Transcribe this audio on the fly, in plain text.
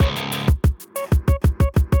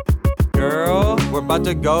about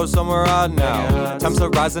to go somewhere odd now. Times to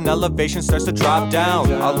rise and elevation starts to drop down.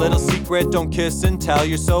 A little secret, don't kiss and tell,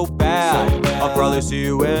 you're so bad. I'll probably see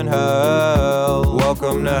you in hell.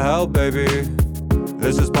 Welcome to hell, baby.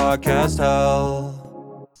 This is podcast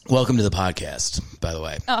hell. Welcome to the podcast, by the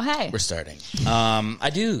way. Oh, hey. We're starting.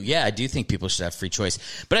 I do think people should have free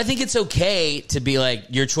choice. But I think it's okay to be like,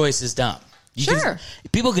 your choice is dumb.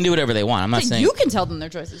 People can do whatever they want. I'm not saying you can tell them their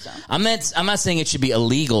choice is dumb. I'm not saying it should be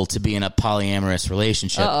illegal to be in a polyamorous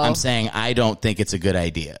relationship. Uh-oh. I'm saying I don't think it's a good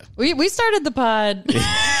idea. We started the pod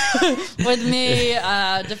with me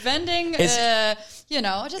defending,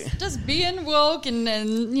 just being woke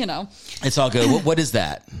and you know. It's all good. What is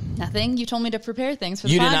that? Nothing. You told me to prepare things for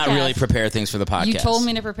the podcast. You did not really prepare things for the podcast. You told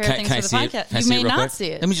me to prepare things for the podcast. You may not see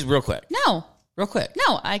it. Let me just real quick. No. Real quick.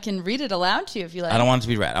 No, I can read it aloud to you if you like. I don't want it to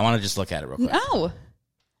be read. I want to just look at it real quick. No.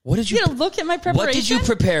 What did you? You gotta look at my preparation. What did you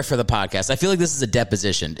prepare for the podcast? I feel like this is a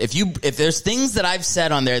deposition. If there's things that I've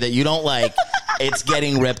said on there that you don't like, it's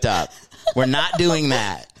getting ripped up. We're not doing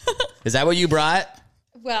that. Is that what you brought?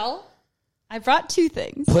 Well, I brought two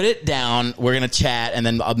things. Put it down. We're gonna chat, and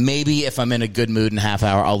then maybe if I'm in a good mood in a half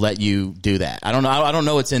hour, I'll let you do that. I don't know. I don't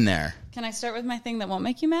know what's in there. Can I start with my thing that won't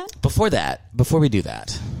make you mad? Before we do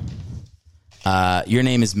that, your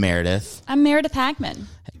name is Meredith. I'm Meredith Hackman.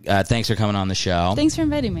 Thanks for coming on the show. Thanks for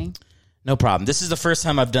inviting me. No problem. This is the first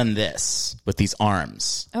time I've done this with these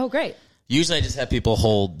arms. Oh, great. Usually I just have people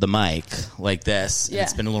hold the mic like this, and Yeah.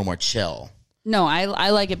 it's been a little more chill. No, I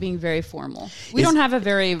like it being very formal. We don't have a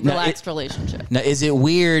very relaxed relationship. Now, is it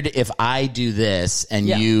weird if I do this and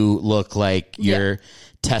you look like you're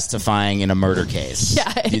testifying in a murder case?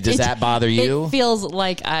 Yeah. Does that bother you? It feels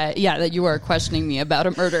like, that you are questioning me about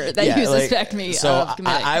a murder that you suspect me of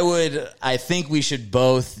committing. I think we should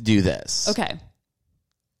both do this. Okay.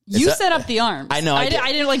 You set up the arms. I know. I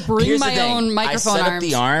didn't bring Here's my own microphone arms. I set up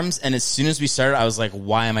the arms, and as soon as we started, I was like,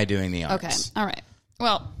 why am I doing the arms? Okay. All right.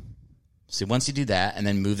 Well. So once you do that, and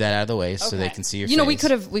then move that out of the way so they can see your face. We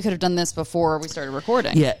could have done this before we started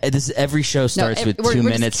recording. Yeah, every show starts with 2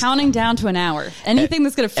 minutes. We're just counting down to an hour. Anything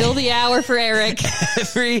that's going to fill the hour for Eric.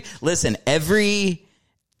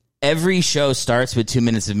 Every show starts with 2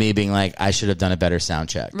 minutes of me being like, I should have done a better sound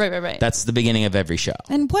check. Right. That's the beginning of every show.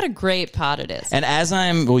 And what a great pod it is. And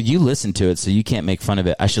you listen to it, so you can't make fun of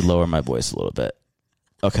it. I should lower my voice a little bit.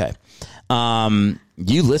 Okay.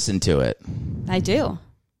 You listen to it. I do.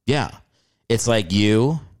 Yeah. It's like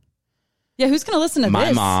you. Yeah, who's going to listen to this?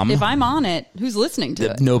 My mom. If I'm on it, who's listening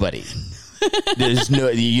to it? Nobody. There's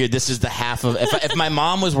this is the half of. If my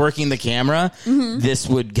mom was working the camera, this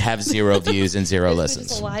would have 0 views and 0 listens.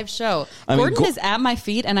 It's a live show. Gordon is at my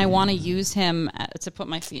feet, and I want to use him to put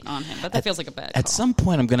my feet on him, but that feels like a bad call. At some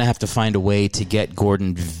point, I'm going to have to find a way to get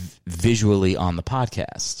Gordon visually on the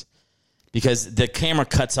podcast. Because the camera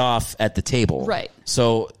cuts off at the table. Right.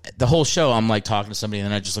 So the whole show, I'm like talking to somebody, and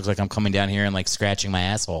then it just looks like I'm coming down here and like scratching my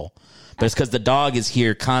asshole. But it's because the dog is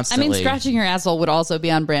here constantly. I mean, scratching your asshole would also be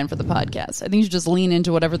on brand for the podcast. I think you should just lean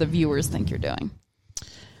into whatever the viewers think you're doing.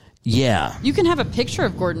 Yeah. You can have a picture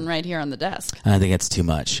of Gordon right here on the desk. I think that's too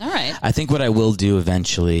much. All right. I think what I will do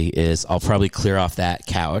eventually is I'll probably clear off that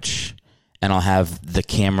couch, and I'll have the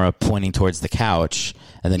camera pointing towards the couch.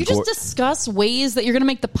 And then you just discuss ways that you're going to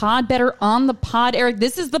make the pod better on the pod, Eric.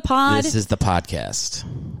 This is the pod. This is the podcast.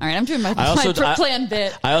 All right, I'm doing my plan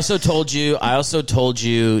bit. I also told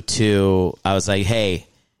you to. I was like, hey,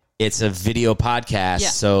 it's a video podcast,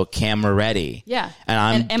 so camera ready. Yeah.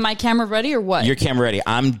 And am my camera ready or what? Your camera ready.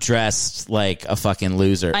 I'm dressed like a fucking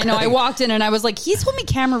loser. I know. I walked in and I was like, he's told me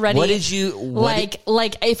camera ready. What did you... Like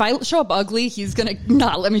if I show up ugly, he's going to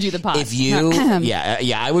not let me do the pod. If you...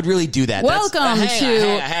 yeah, I would really do that.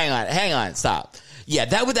 Hang on, stop. Yeah,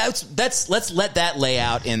 let's let that lay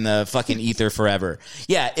out in the fucking ether forever.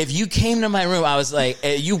 Yeah, if you came to my room, I was like,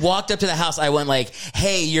 you walked up to the house, I went like,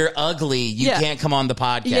 hey, you're ugly, you can't come on the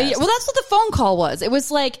podcast. Yeah. Well, that's what the phone call was. It was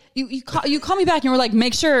like, you call me back and you were like,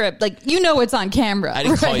 make sure, like, it's on camera. I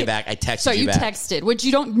didn't call you back, I texted you back. So you texted, which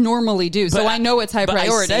you don't normally do, so I know it's high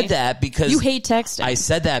priority. I said that because... You hate texting. I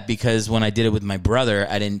said that because when I did it with my brother,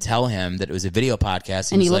 I didn't tell him that it was a video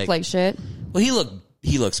podcast. And he looked like shit? Well,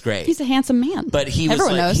 he looks great. He's a handsome man. But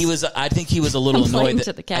Everyone knows. I think he was a little annoyed.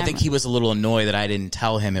 I think he was a little annoyed that I didn't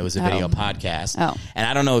tell him it was a video podcast. Oh. And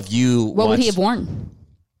I don't know if you What would he have worn?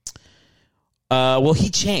 Well, he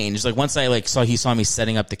changed. Like once I he saw me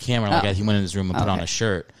setting up the camera, he went in his room and put on a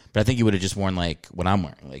shirt. But I think he would have just worn like what I'm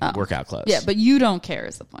wearing, like workout clothes. Yeah, but you don't care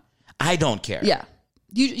is the point. I don't care. Yeah.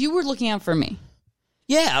 You were looking out for me.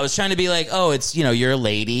 Yeah, I was trying to be like, oh, it's, you're a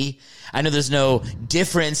lady. I know there's no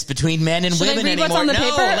difference between men and women anymore. What's on the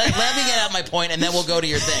paper? Let me get out my point, and then we'll go to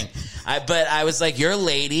your thing. But I was like, you're a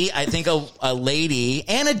lady. I think a lady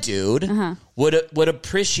and a dude would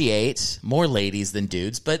appreciate, more ladies than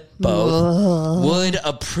dudes, but both would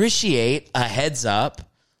appreciate a heads up.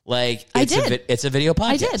 Like, it's a video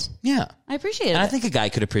podcast. I did. Yeah. I appreciate it. And I think a guy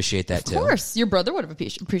could appreciate that too. Of course. Your brother would have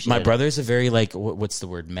appreciated it. My brother's a very, like, what's the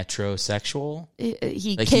word? Metrosexual?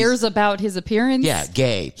 He like cares about his appearance. Yeah,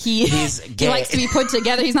 gay. He's gay. He likes to be put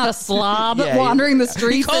together. He's not a slob wandering the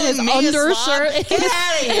streets in his undershirt. Get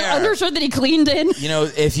out of here. Undershirt that he cleaned in. You know,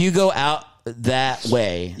 if you go out that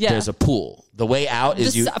way, there's a pool. The way out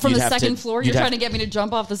is from the second floor. You're trying to get me to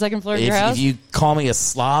jump off the second floor of your house? If you call me a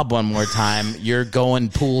slob one more time, you're going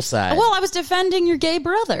poolside. Well, I was defending your gay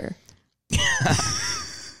brother.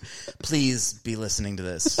 Please be listening to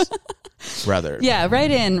this, brother. Yeah,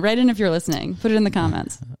 write in if you're listening. Put it in the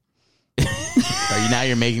comments.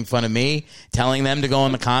 You're making fun of me, telling them to go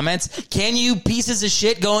in the comments? Can you pieces of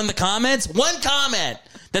shit go in the comments? One comment.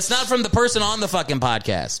 That's not from the person on the fucking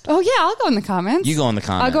podcast. Oh, yeah, I'll go in the comments. You go in the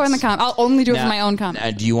comments. I'll go in the comments. I'll only do it for my own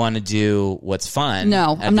comments. Do you want to do what's fun?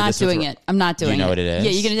 No, I'm not doing it. I'm not doing it. You know what it is?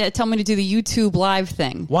 Yeah, you're going to tell me to do the YouTube live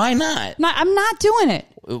thing. Why not? I'm not doing it.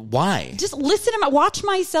 Why? Just listen to watch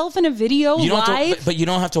myself in a video live. But you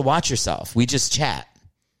don't have to watch yourself. We just chat.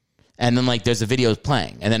 And then, like, there's a video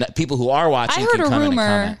playing. And then people who are watching can come in and comment. I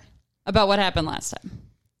heard a rumor about what happened last time.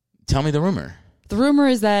 Tell me the rumor. The rumor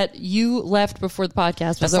is that you left before the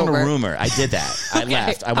podcast was over. That's not a rumor. I did that. I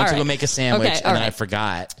left. I went to go make a sandwich, and then I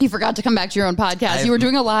forgot. You forgot to come back to your own podcast. You were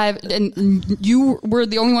doing a live, and you were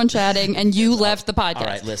the only one chatting, and you left the podcast. All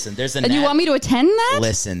right, listen. And you want me to attend that?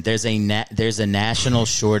 Listen, there's a national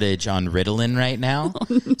shortage on Ritalin right now,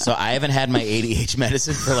 so I haven't had my ADHD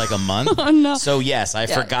medicine for like a month. Oh, no. So yes, I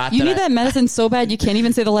forgot. You need that medicine so bad you can't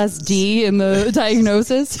even say the last D in the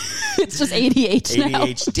diagnosis. It's just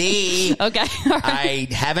ADHD. Okay. I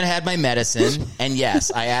haven't had my medicine, and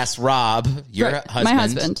yes, I asked Rob, your husband. My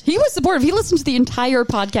husband. He was supportive. He listened to the entire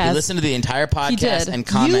podcast. He listened to the entire podcast and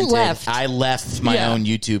commented. You left. I left my own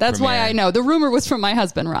YouTube That's premiere. why I know. The rumor was from my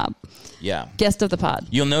husband, Rob. Yeah. Guest of the pod.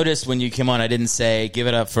 You'll notice when you came on, I didn't say, give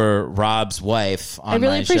it up for Rob's wife on my show. I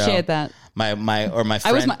really appreciate that. My friend.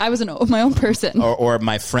 I was my own person. Or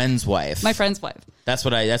my friend's wife. My friend's wife. That's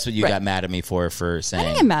what you got mad at me for saying. I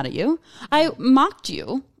didn't get mad at you. I mocked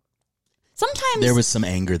you. Sometimes there was some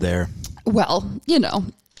anger there. Well,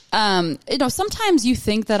 sometimes you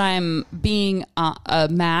think that I'm being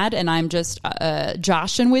mad and I'm just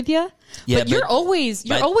joshing with you. Yeah, but you're always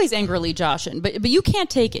angrily joshing. But you can't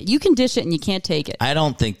take it. You can dish it and you can't take it. I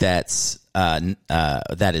don't think that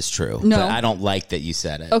is true. No, but I don't like that you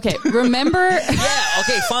said it. Okay, remember? Yeah.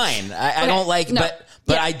 Okay, fine. I don't like, no,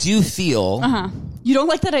 but I do feel. You don't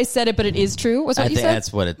like that I said it, but it is true. Was what you said?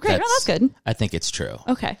 That's what it. Great. That's good. I think it's true.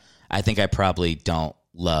 Okay. I think I probably don't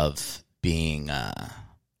love being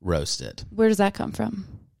roasted. Where does that come from?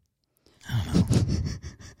 I don't know.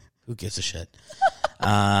 Who gives a shit?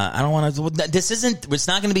 I don't want to. It's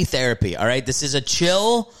not going to be therapy. All right. This is a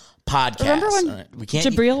chill podcast. Remember when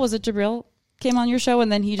Jabril came on your show and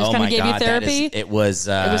then he just kind of gave you therapy? It was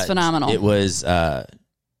phenomenal. It was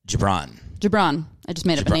Gibran. I just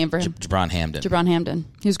made up a name for him. Gibran Hamden. Gibran Hamden.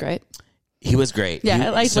 He was great. He was great. Yeah, I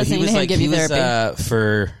liked listening to him give you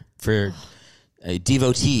therapy. For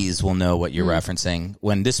devotees will know what you're referencing.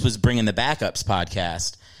 When this was Bringing the Backups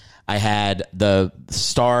podcast, I had the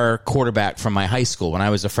star quarterback from my high school. When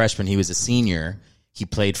I was a freshman, he was a senior. He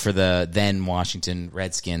played for the then Washington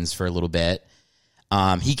Redskins for a little bit.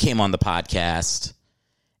 He came on the podcast,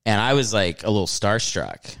 and I was like a little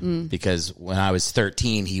starstruck because when I was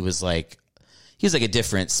 13, he was like a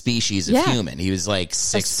different species of human. He was like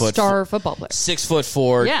 6 foot star football player,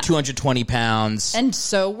 6'4", 220 pounds, and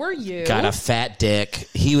so were you. Got a fat dick.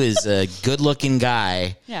 He was a good looking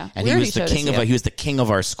guy. Yeah, and he was the king of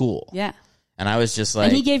our school. Yeah, and I was just like,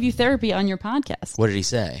 and he gave you therapy on your podcast. What did he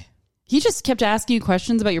say? He just kept asking you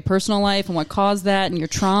questions about your personal life and what caused that and your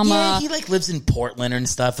trauma. Yeah, he lives in Portland and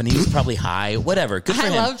stuff, and he was probably high. Whatever, good for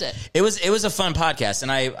him. I loved it. It was a fun podcast,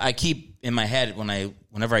 and I keep in my head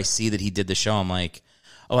whenever I see that he did the show, I'm like,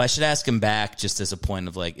 oh, I should ask him back just as a point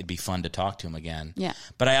of like, it'd be fun to talk to him again. Yeah.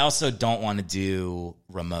 But I also don't want to do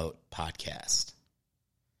remote podcast.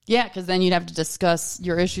 Yeah, because then you'd have to discuss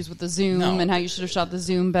your issues with the Zoom and how you should have shot the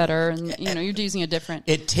Zoom better. And, you're using a different.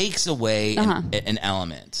 It takes away an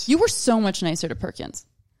element. You were so much nicer to Perkins.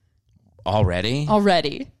 Already?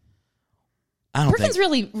 Perkins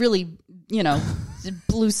really, really,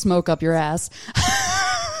 blew smoke up your ass.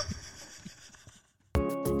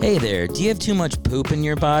 Hey there, do you have too much poop in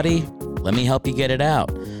your body? Let me help you get it out.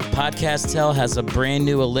 Podcast Hell has a brand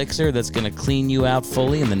new elixir that's going to clean you out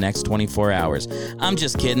fully in the next 24 hours. I'm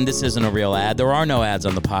just kidding. This isn't a real ad. There are no ads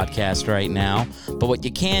on the podcast right now. But what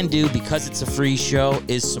you can do, because it's a free show,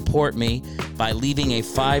 is support me by leaving a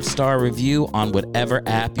 5-star review on whatever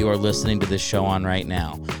app you are listening to this show on right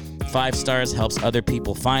now. 5 stars helps other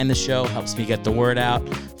people find the show, helps me get the word out,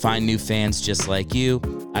 find new fans just like you.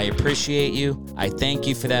 I appreciate you. I thank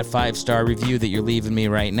you for that 5-star review that you're leaving me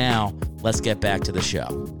right now. Let's get back to the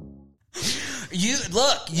show. You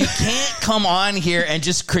can't come on here and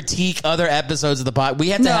just critique other episodes of the pod. We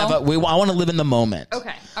have to have I want to live in the moment.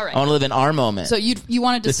 Okay, all right. I want to live in our moment. So you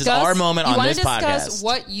want to discuss? This is our moment on this podcast. You want to discuss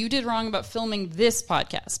what you did wrong about filming this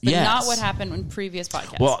podcast, but not what happened in previous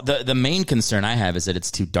podcasts. Well, the main concern I have is that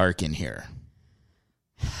it's too dark in here.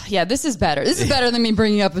 Yeah, this is better. This is better than me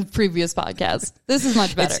bringing up a previous podcast. This is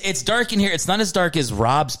much better. It's dark in here. It's not as dark as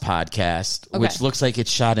Rob's podcast, which looks like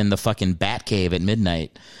it's shot in the fucking Batcave at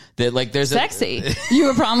midnight. That like there's sexy. You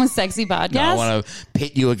have a problem with sexy podcasts? No, I want to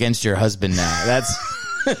pit you against your husband now. That's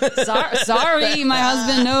sorry. My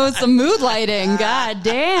husband knows some mood lighting. God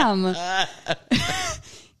damn.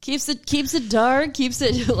 Keeps it dark. Keeps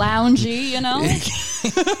it loungy. You know.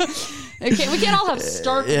 Okay, we can't all have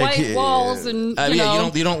stark white walls and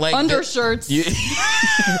you don't like undershirts.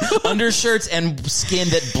 Undershirts and skin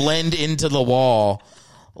that blend into the wall.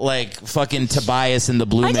 Like fucking Tobias in the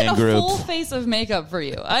Blue Man Group. I did a full face of makeup for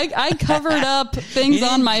you. I covered up things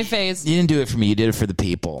on my face. You didn't do it for me. You did it for the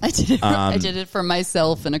people. I did it for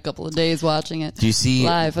myself in a couple of days watching it. Do you see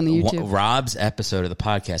live on the YouTube? Rob's episode of the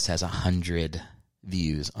podcast has 100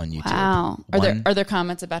 views on YouTube. Wow. Are there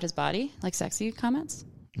comments about his body? Like sexy comments?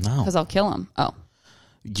 No. Because I'll kill him. Oh.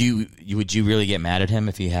 Would you really get mad at him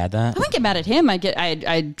if he had that? I wouldn't get mad at him.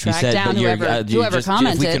 I'd track down whoever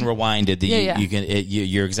commented. If we can rewind it,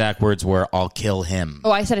 your exact words were, "I'll kill him."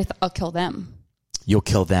 Oh, I said I'll kill them. You'll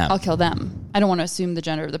kill them. I'll kill them. I don't want to assume the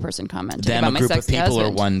gender of the person commenting them, about my sexy husband. Them, a group of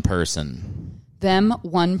people, or one person? Them,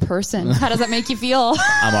 one person. How does that make you feel?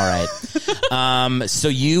 I'm all right. So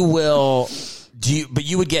you will but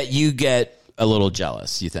you get a little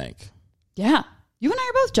jealous, you think? Yeah. You and I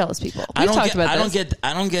are both jealous people. I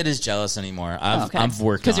don't get as jealous anymore. I've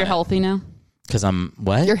worked because you're healthy now. Because I'm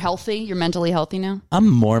what? You're healthy. You're mentally healthy now. I'm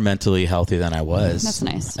more mentally healthy than I was. That's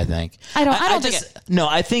nice. I think.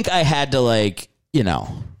 I think I had to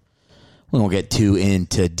we won't get too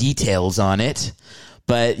into details on it,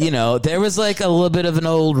 but there was a little bit of an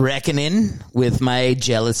old reckoning with my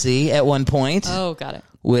jealousy at one point. Oh, got it.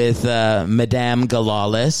 With Madame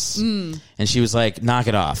Galalis, and she was like, "Knock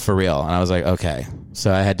it off, for real." And I was like, "Okay."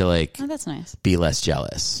 So I had to oh, that's nice. Be less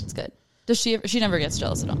jealous. That's good. Does she never gets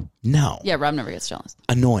jealous at all? No. Yeah, Rob never gets jealous.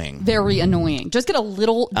 Annoying. Very annoying. Just get a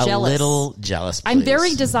little jealous. A little jealous, please. I'm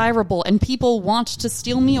very desirable, and people want to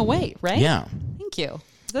steal me away, right? Yeah. Thank you.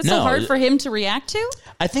 Is that so hard for him to react to?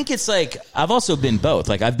 I think it's I've also been both.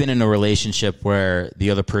 I've been in a relationship where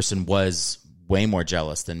the other person was way more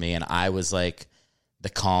jealous than me, and I was the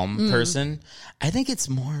calm person. I think it's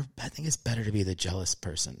better to be the jealous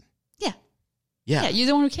person. Yeah. Yeah. Yeah, you're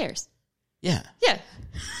the one who cares. Yeah. Yeah.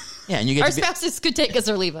 Yeah, and you get our spouses could take us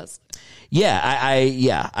or leave us. Yeah,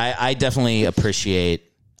 I definitely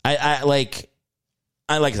appreciate. I like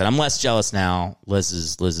I said, I'm less jealous now. Liz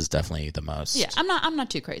is definitely the most. Yeah, I'm not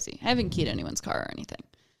too crazy. I haven't keyed anyone's car or anything,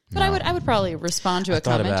 but no. I would probably respond to a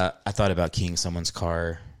comment. I thought about keying someone's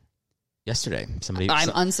car yesterday. I'm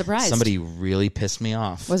unsurprised. Somebody really pissed me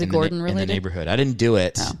off. Was it Gordon related? In the neighborhood? I didn't do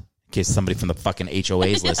it. Oh. In case somebody from the fucking HOA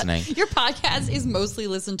is listening. Your podcast is mostly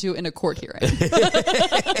listened to in a court hearing. Join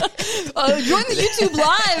the YouTube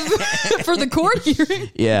live for the court hearing.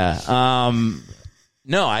 Yeah.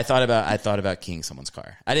 No, I thought about keying someone's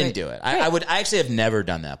car. I didn't do it. I actually have never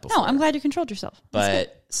done that before. No, I'm glad you controlled yourself.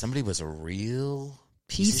 But somebody was a real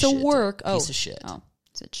piece of work. Piece of shit. Oh,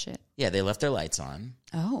 is it shit? Yeah, they left their lights on.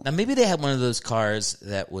 Oh. Now maybe they had one of those cars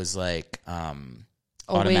that was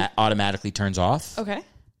automatically turns off. Okay.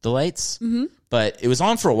 The lights. Mm-hmm. But it was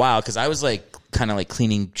on for a while because I was kind of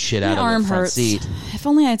cleaning shit out of the front seat. If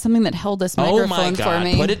only I had something that held this microphone for me. Oh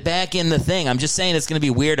my God, put it back in the thing. I'm just saying it's going to be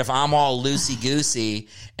weird if I'm all loosey-goosey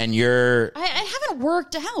and you're... I haven't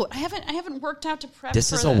worked out. I haven't worked out to prep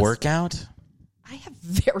This is a workout? I have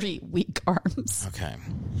very weak arms. Okay.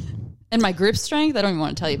 And my grip strength? I don't even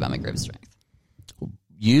want to tell you about my grip strength.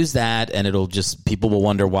 Use that, and people will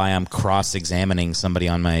wonder why I'm cross-examining somebody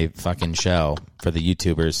on my fucking show for the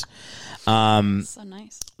YouTubers. So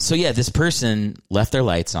nice. So yeah, this person left their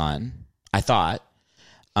lights on. I thought,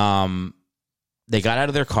 they got out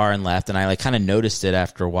of their car and left, and I kind of noticed it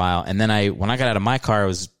after a while. And then when I got out of my car, I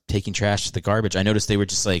was taking trash to the garbage. I noticed they were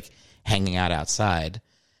just hanging out outside,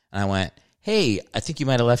 and I went, hey, I think you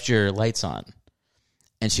might have left your lights on.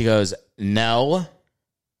 And she goes, no.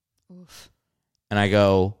 Oof. And I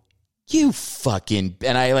go, you fucking...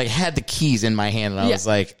 And I like had the keys in my hand, and I was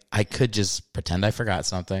like, I could just pretend I forgot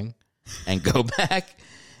something and go back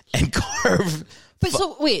and carve. But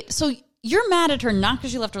so you're mad at her not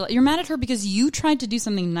because she left her... You're mad at her because you tried to do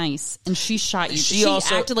something nice, and she shot you. She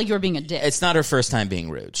also acted like you were being a dick. It's not her first time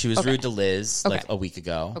being rude. She was rude to Liz like a week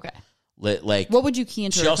ago. Okay. Like, what would you key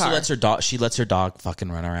into her car? She also lets her dog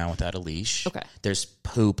fucking run around without a leash. Okay. There's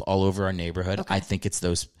poop all over our neighborhood. Okay. I think it's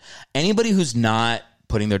those... Anybody who's not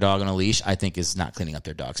putting their dog on a leash, I think is not cleaning up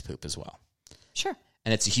their dog's poop as well. Sure.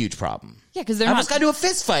 And it's a huge problem. Yeah, because they're almost got into a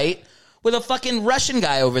fist fight with a fucking Russian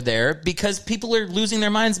guy over there because people are losing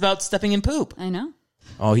their minds about stepping in poop. I know.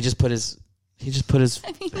 Oh, he just put his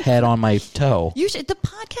head on my toe. The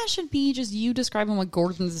podcast should be just you describing what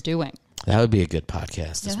Gordon's doing. That would be a good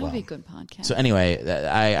podcast as well. That would be a good podcast. So anyway,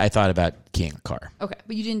 I thought about keying a car. Okay,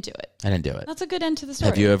 but you didn't do it. I didn't do it. That's a good end to the story.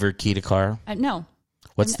 Have you ever keyed a car? No.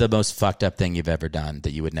 What's the most fucked up thing you've ever done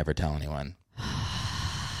that you would never tell anyone?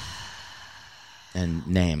 And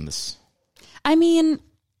names. I mean,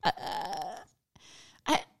 I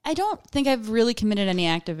don't think I've really committed any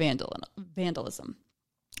act of vandalism.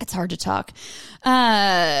 It's hard to talk.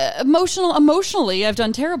 Emotionally, I've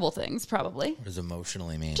done terrible things, probably. What does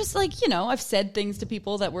emotionally mean? Just like, I've said things to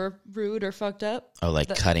people that were rude or fucked up. Oh,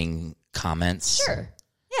 like cutting comments? Sure.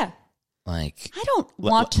 Yeah. Like, I don't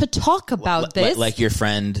want to talk about this. Like your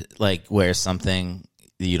friend like wears something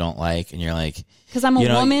that you don't like, and you're like... Because I'm a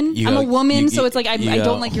woman. I'm a woman, so it's like I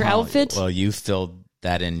don't like your outfit. Well, you filled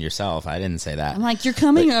that in yourself. I didn't say that. I'm like, you're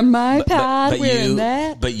coming on my pod wearing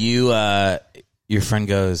that. But you... your friend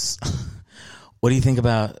goes, what do you think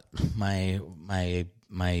about my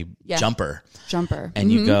jumper? Jumper.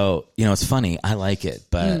 And you go, it's funny. I like it.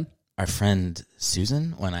 But our friend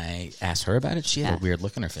Susan, when I asked her about it, she had a weird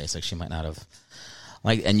look on her face. Like she might not have.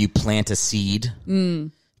 And you plant a seed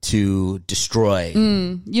to destroy.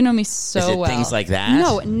 You know me so well. Things like that?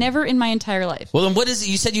 No, never in my entire life. Well, then what is it?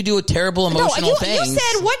 You said you do a terrible emotional things. You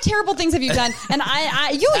said, what terrible things have you done? And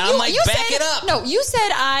you back said, it up. No, you said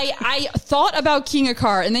I thought about keying a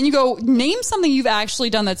car, and then you go, name something you've actually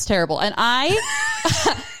done that's terrible. And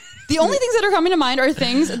the only things that are coming to mind are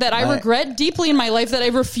things that I regret deeply in my life that I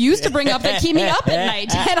refuse to bring up that keep me up at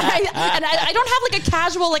night. And I don't have like a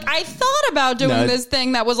casual, like I thought about doing this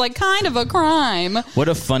thing that was like kind of a crime. What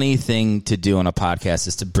a funny thing to do on a podcast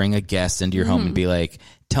is to bring a guest into your home and be like,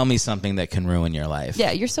 tell me something that can ruin your life.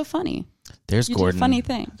 Yeah, you're so funny. There's Gordon. Do a funny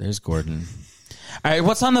thing. There's Gordon. All right,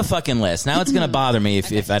 what's on the fucking list? Now it's going to bother me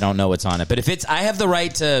if I don't know what's on it. But if I have the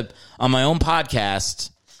right to, on my own podcast...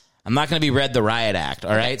 I'm not going to be read the riot act,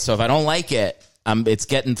 all right? So if I don't like it, it's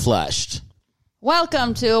getting flushed.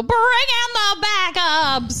 Welcome to Bring in the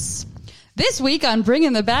Backups. This week on Bring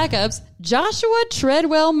in the Backups, Joshua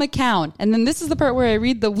Treadwell McCown. And then this is the part where I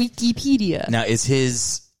read the Wikipedia. Now, is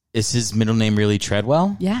his middle name really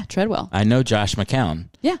Treadwell? Yeah, Treadwell. I know Josh McCown.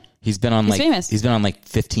 Yeah. He's famous. He's been on like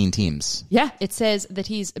 15 teams. Yeah, it says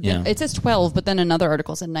that it says 12, but then another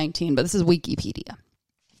article said 19, but this is Wikipedia.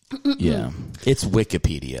 Yeah, it's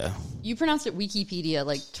Wikipedia. You pronounced it Wikipedia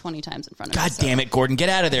like 20 times in front of me. God damn it, Gordon. Get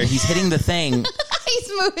out of there. He's hitting the thing.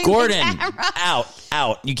 He's moving Gordon, the camera.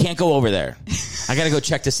 Out. You can't go over there. I got to go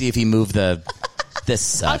check to see if he moved this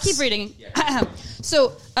sucks. I'll keep reading.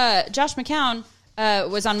 So, Josh McCown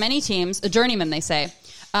was on many teams, a journeyman, they say.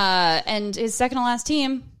 And his second to last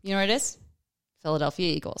team, you know what it is?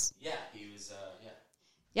 Philadelphia Eagles. Yeah, he was,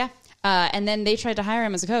 Yeah. And then they tried to hire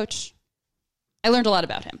him as a coach. I learned a lot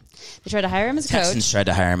about him. They tried to hire him as a coach. Texans tried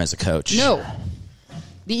to hire him as a coach. No.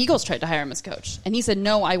 The Eagles tried to hire him as coach. And he said,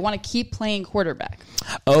 no, I want to keep playing quarterback.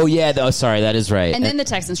 Oh, yeah. Sorry, that is right. And then the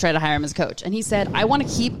Texans tried to hire him as coach. And he said, I want to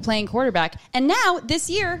keep playing quarterback. And now, this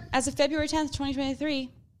year, as of February 10th, 2023,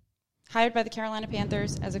 hired by the Carolina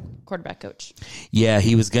Panthers as a quarterback coach. Yeah,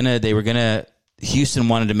 Houston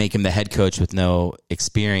wanted to make him the head coach with no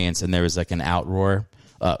experience. And there was like an uproar.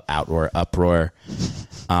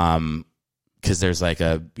 Because there's like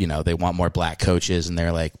they want more black coaches, and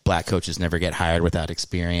they're like, black coaches never get hired without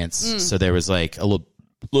experience. So there was like a little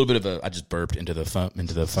bit of I just burped into the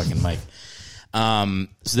fucking mic.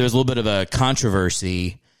 So there was a little bit of a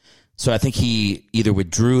controversy. So I think he either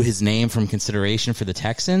withdrew his name from consideration for the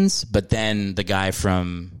Texans, but then the guy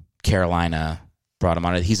from Carolina brought him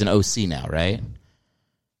on. He's an OC now, right?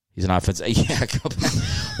 He's an offensive. Yeah, go back.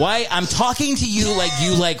 Why? I'm talking to you like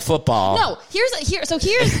you like football. No, here's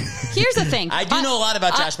the thing. I do know a lot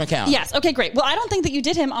about Josh McCown. Yes. Okay. Great. Well, I don't think that you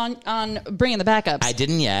did him on bringing the backups. I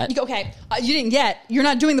didn't yet. Okay. You didn't yet. You're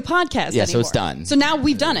not doing the podcast. Yeah. anymore. So it's done. So now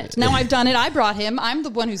we've done it. Now I've done it. I brought him. I'm the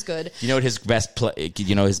one who's good. You know what his best play?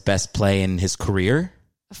 You know his best play in his career?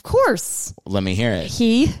 Of course. Let me hear it.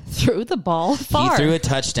 He threw the ball far. He threw a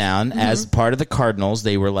touchdown as part of the Cardinals.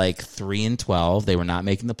 They were like 3-12. They were not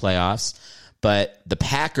making the playoffs. But the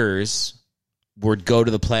Packers would go to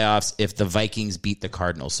the playoffs if the Vikings beat the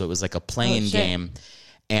Cardinals. So it was like a play-in game.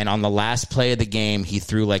 And on the last play of the game, he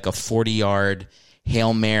threw like a 40-yard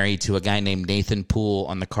Hail Mary to a guy named Nathan Poole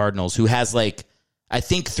on the Cardinals, who has like, I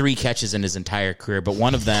think 3 catches in his entire career. But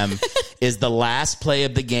one of them is the last play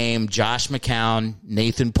of the game. Josh McCown,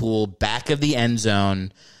 Nathan Poole, back of the end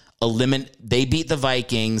zone. They beat the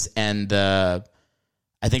Vikings, and I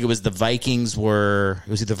think it was the Vikings it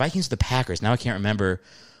was either the Vikings or the Packers. Now I can't remember,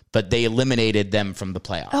 but they eliminated them from the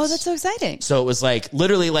playoffs. Oh, that's so exciting. So it was like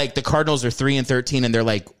literally like the Cardinals are 3-13 and they're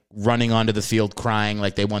like running onto the field crying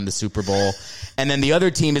like they won the Super Bowl. And then the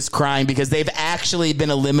other team is crying because they've actually been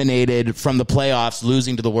eliminated from the playoffs,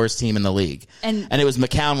 losing to the worst team in the league. And it was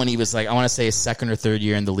McCown when he was like, I want to say his second or third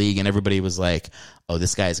year in the league, and everybody was like, oh,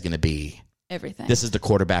 this guy is going to be everything. This is the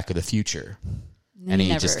quarterback of the future. And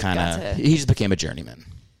he just became a journeyman.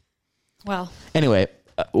 Well, anyway,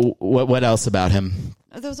 what else about him?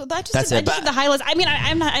 That's it. I just did the highlights. I mean,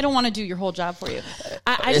 I don't want to do your whole job for you.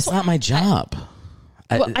 It's not my job.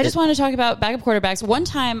 I just want to talk about backup quarterbacks. One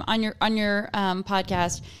time on your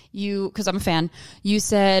podcast, because I'm a fan, you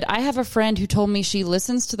said, I have a friend who told me she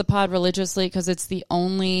listens to the pod religiously because it's the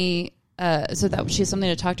only so that she has something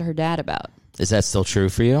to talk to her dad about. Is that still true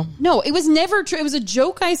for you? No, it was never true. It was a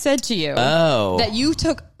joke I said to you. Oh. That you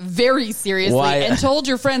took very seriously and told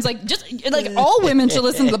your friends, all women should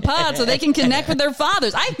listen to the pod so they can connect with their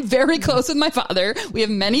fathers. I'm very close with my father. We have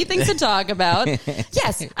many things to talk about.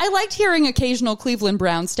 Yes, I liked hearing occasional Cleveland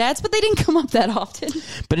Brown stats, but they didn't come up that often.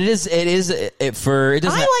 But it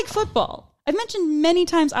doesn't. I like football. I've mentioned many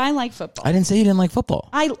times I like football. I didn't say you didn't like football.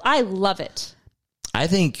 I love it. I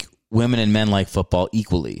think women and men like football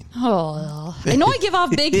equally. Oh, I know I give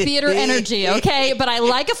off big theater energy, okay? But I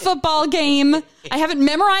like a football game. I haven't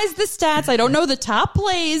memorized the stats. I don't know the top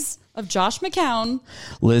plays of Josh McCown.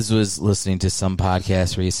 Liz was listening to some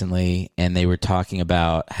podcast recently, and they were talking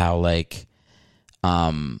about how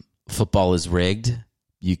football is rigged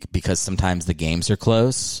because sometimes the games are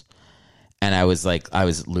close. And I was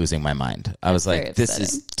losing my mind. I was like, this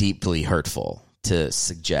is deeply hurtful to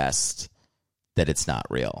suggest that it's not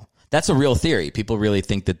real. That's a real theory. People really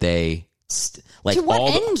think that they to what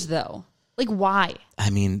end though? Like why?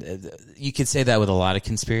 I mean, you could say that with a lot of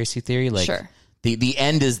conspiracy theory. Like sure. The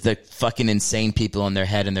end is the fucking insane people in their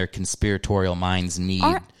head and their conspiratorial minds need.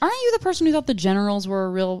 Aren't you the person who thought the Generals were a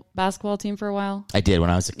real basketball team for a while? I did when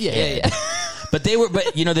I was a kid. Yeah. But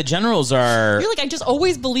the Generals are. You're like, I just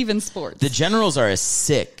always believe in sports. The Generals are a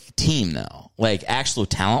sick team though, like actual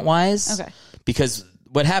talent wise. Okay. Because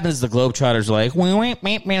what happens is the Globetrotters are like,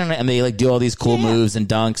 and they like do all these cool moves and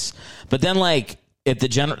dunks. But then like if the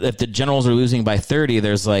Generals are losing by 30,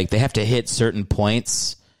 there's like they have to hit certain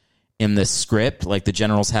points in the script. Like the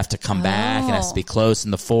Generals have to come back and it has to be close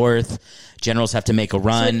in the fourth. Generals have to make a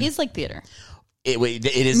run. So it is like theater. It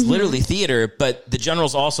is literally theater, but the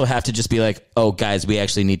Generals also have to just be like, oh guys, we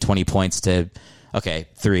actually need 20 points to. Okay,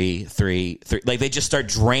 3. Like they just start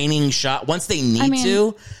draining shot once they need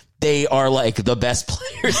to. They are like the best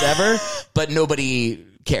players ever, but nobody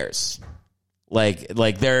cares. Like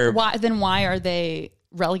they're why are they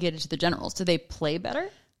relegated to the Generals? Do they play better?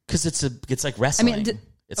 Because it's like wrestling.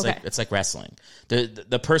 It's like wrestling.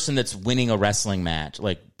 The person that's winning a wrestling match,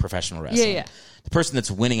 like professional wrestling. Yeah. The person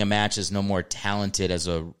that's winning a match is no more talented as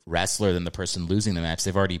a wrestler than the person losing the match.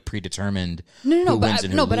 They've already predetermined who wins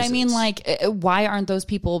and who loses. But I mean, why aren't those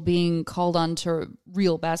people being called on to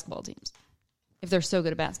real basketball teams? If they're so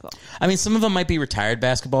good at basketball. I mean, some of them might be retired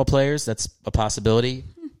basketball players. That's a possibility.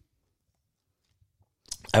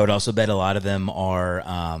 I would also bet a lot of them are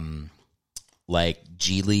like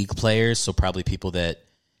G League players. So probably people that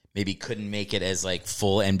maybe couldn't make it as like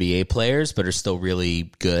full NBA players, but are still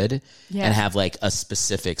really good and have like a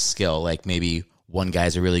specific skill. Like maybe one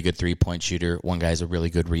guy's a really good 3-point shooter, one guy's a really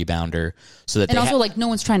good rebounder. So that no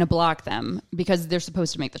one's trying to block them because they're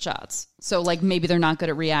supposed to make the shots. So like maybe they're not good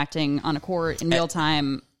at reacting on a court in real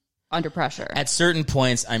time under pressure. At certain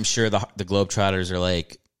points, I'm sure the Globetrotters are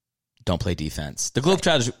like, don't play defense. The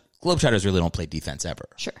Globetrotters really don't play defense ever.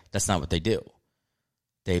 Sure. That's not what they do.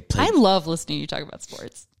 They play. I love listening to you talk about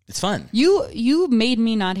sports. It's fun. You made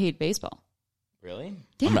me not hate baseball. Really?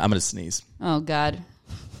 Yeah. I'm going to sneeze. Oh, God.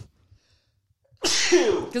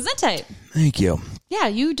 Gesundheit. Thank you. Yeah,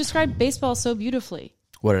 you described baseball so beautifully.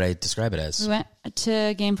 What did I describe it as? We went to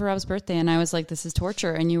a game for Rob's birthday, and I was like, this is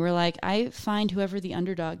torture. And you were like, I find whoever the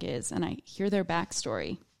underdog is, and I hear their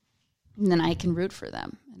backstory, and then I can root for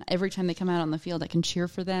them. And every time they come out on the field, I can cheer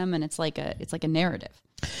for them, and it's like a narrative.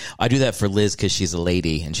 I do that for Liz because she's a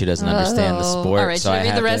lady and she doesn't understand the sport. All right, so should I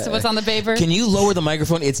read the rest of what's on the paper? Can you lower the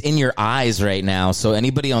microphone? It's in your eyes right now. So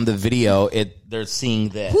anybody on the video, they're seeing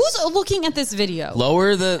this. Who's looking at this video?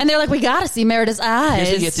 Lower the... And they're like, we got to see Meredith's eyes.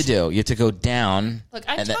 Here's what you have to do. You have to go down. Look,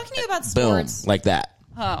 I'm talking to you about sports. Boom, like that.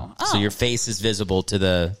 Oh. So your face is visible to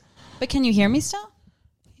the... But can you hear me still?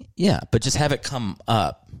 Yeah, but just have it come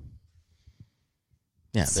up.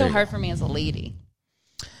 Yeah, it's so hard for me as a lady.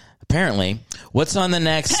 Apparently. What's on the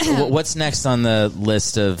next? What's next on the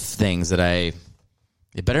list of things that I...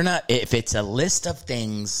 It better not... If it's a list of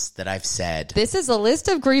things that I've said... This is a list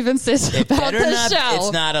of grievances about the show.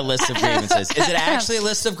 It's not a list of grievances. Is it actually a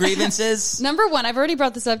list of grievances? Number one, I've already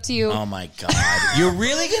brought this up to you. Oh, my God. You're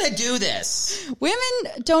really going to do this? Women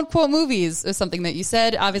don't quote movies is something that you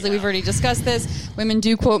said. Obviously, we've already discussed this. Women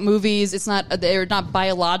do quote movies. They're not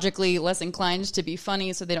biologically less inclined to be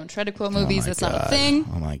funny, so they don't try to quote movies. That's not a thing.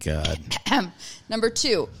 Oh, my God. Number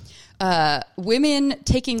two, women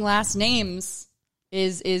taking last names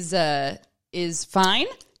is fine.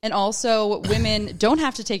 And also, women don't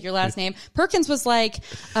have to take your last name. Perkins was like,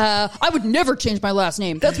 I would never change my last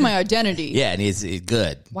name. That's my identity. Yeah, and he's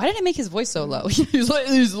good. Why did I make his voice so low? He's like,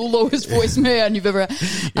 he's the lowest voice man you've ever...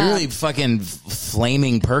 You're really fucking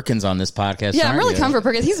flaming Perkins on this podcast, Yeah, I'm really you? coming for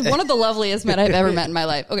Perkins. He's one of the loveliest men I've ever met in my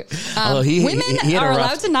life. Okay, women are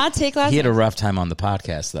allowed to not take last names. He had a rough time on the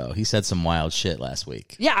podcast, though. He said some wild shit last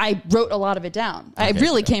week. Yeah, I wrote a lot of it down. Okay, I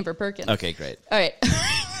really came for Perkins. Okay, great. All right.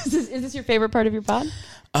 Is this your favorite part of your pod?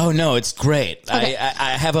 Oh no, it's great. Okay.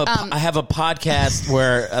 I have a podcast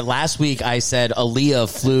where last week I said Aaliyah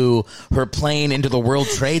flew her plane into the World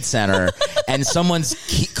Trade Center, and someone's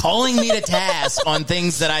calling me to task on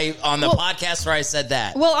things that on the podcast where I said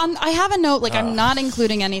that. Well, I have a note. Like I'm not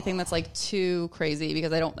including anything that's like too crazy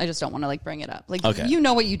because I just don't want to like bring it up. Like you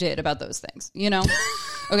know what you did about those things. You know.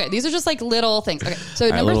 Okay, these are just like little things. Okay, so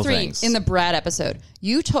number 3 in the Brad episode,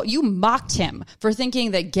 you mocked him for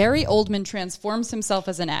thinking that Gary Oldman transforms himself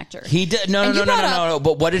as an actor. He did no.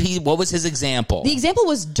 But what was his example? The example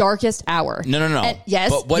was Darkest Hour. No. And, yes.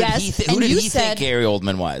 But what yes. Who did he think Gary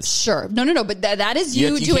Oldman was? Sure. No. But that is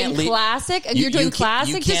you doing classic. You're doing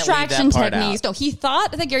classic distraction techniques. No, he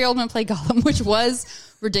thought that Gary Oldman played Gollum, which was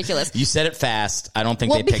ridiculous. You said it fast. I don't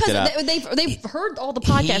think they picked it up. They've heard all the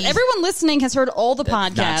podcasts. Everyone listening has heard all the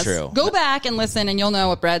podcasts. Not true. Go back and listen, and you'll know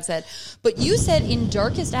what Brad said. But you said in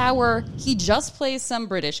Darkest Hour, he just plays some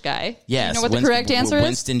British guy. Yes. You know what the correct answer is?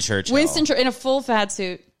 Winston Churchill. In a full fat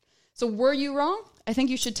suit. So were you wrong? I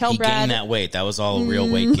think you should tell Brad. He gained that weight. That was all real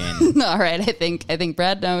weight gain. All right. I think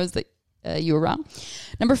Brad knows that you were wrong.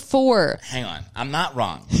 Number 4. Hang on. I'm not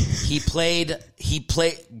wrong.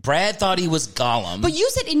 Brad thought he was Gollum. But you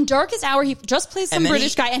said in Darkest Hour, he just plays some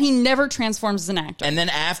British guy and he never transforms as an actor. And then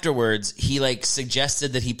afterwards, he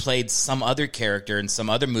suggested that he played some other character in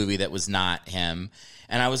some other movie that was not him.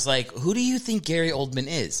 And I was like, who do you think Gary Oldman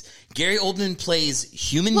is? Gary Oldman plays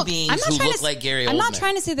human beings who look like Gary Oldman. I'm not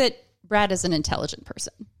trying to say that Brad is an intelligent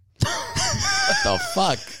person. What the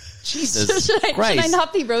fuck? Jesus Christ. Should I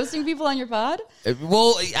not be roasting people on your pod?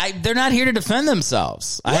 Well, they're not here to defend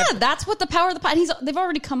themselves. That's what the power of the pod. They've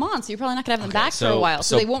already come on, so you're probably not going to have them back for a while,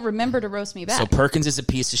 so they won't remember to roast me back. So Perkins is a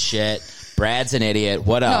piece of shit. Brad's an idiot.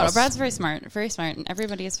 What else? No, Brad's very smart, and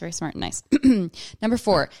everybody is very smart and nice. Number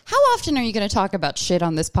 4, how often are you going to talk about shit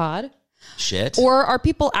on this pod? Shit? Or are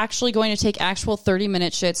people actually going to take actual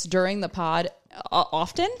 30-minute shits during the pod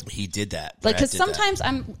often? He did that. Because sometimes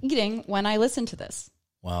I'm eating when I listen to this.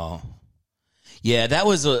 Well, yeah, that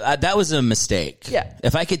was a mistake. Yeah,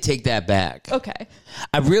 if I could take that back. Okay.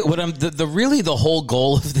 The whole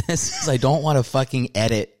goal of this is I don't want to fucking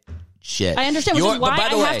edit shit. I understand, which is why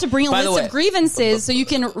I have to bring a list of grievances so you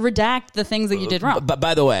can redact the things that you did wrong. But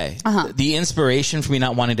by the way, the inspiration for me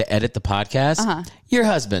not wanting to edit the podcast, your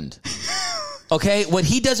husband. Okay, what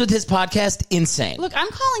he does with his podcast, insane. Look, I'm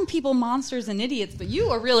calling people monsters and idiots, but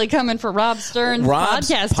you are really coming for Rob Stern's Rob's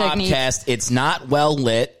podcast. It's not well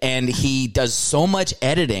lit, and he does so much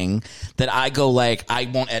editing that I go I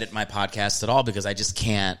won't edit my podcast at all because I just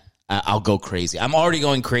can't. I'll go crazy. I'm already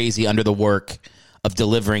going crazy under the work of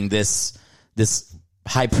delivering this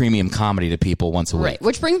high premium comedy to people once a week. Right,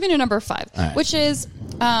 which brings me to number 5, which is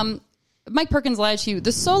Mike Perkins lied to you.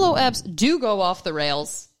 The solo eps do go off the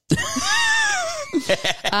rails.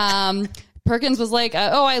 Perkins was like,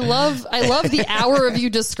 "Oh, I love the hour of you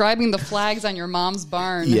describing the flags on your mom's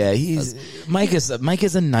barn." Yeah, Mike is a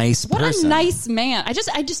nice person. What a nice man. I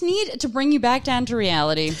just need to bring you back down to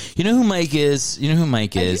reality. You know who Mike is? I do know who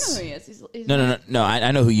he is. No.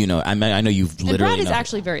 I know who you know. I know you've literally. And Brad is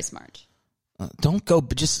actually very smart. Don't go,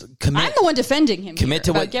 but just commit. I'm the one defending him. Commit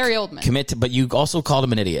to what Gary Oldman. Commit to, but you also called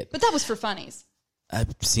him an idiot. But that was for funnies.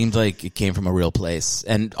 It seemed like it came from a real place,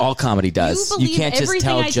 and all comedy does. You can't just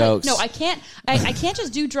tell jokes. No, I can't. I can't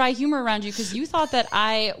just do dry humor around you because you thought that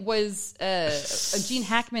I was Gene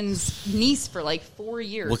Hackman's niece for like 4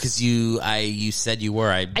 years. Well, because you said you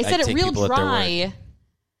were. I said it real dry.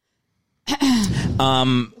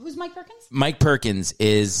 Who's Mike Perkins? Mike Perkins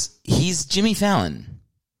he's Jimmy Fallon.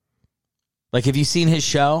 Like, have you seen his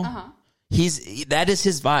show? Uh-huh. That is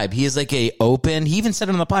his vibe. He is like he even said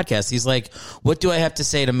it on the podcast. He's like, what do I have to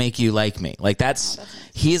say to make you like me? Like that's nice.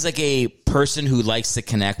 He is like a person who likes to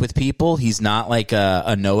connect with people. He's not like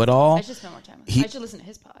a know-it-all. I should spend more time with him. I should listen to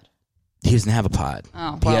his pod. He doesn't have a pod.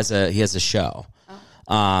 Oh, well. He has a show.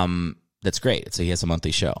 Oh. That's great. So he has a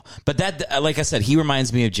monthly show. But that, like I said, he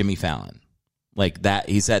reminds me of Jimmy Fallon. Like that,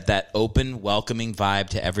 he's at that open, welcoming vibe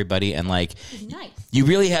to everybody, and like, he's nice. You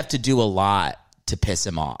really have to do a lot to piss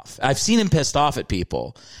him off. I've seen him pissed off at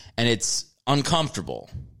people, and it's uncomfortable.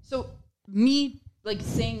 So me like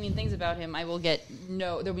saying mean things about him, I will get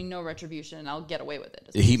there'll be no retribution, and I'll get away with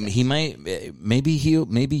it. He might maybe you'll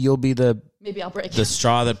be maybe I'll break the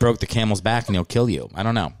straw that broke the camel's back, and he'll kill you. I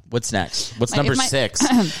don't know. What's next? What's number 6?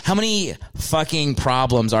 How many fucking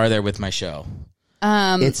problems are there with my show?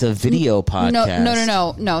 It's a video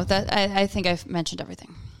podcast. No. That I think I've mentioned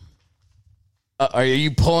everything. Are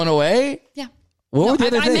you pulling away? Yeah. What were the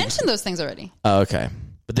other things? I mentioned those things already. Oh, okay.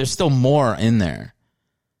 But there's still more in there.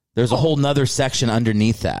 There's a whole nother section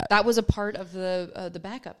underneath that. That was a part of the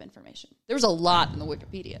backup information. There was a lot in the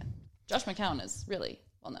Wikipedia. Josh McCown is really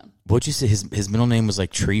well known. What'd you say? His middle name was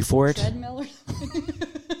like Treefort? Treadmill?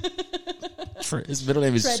 His middle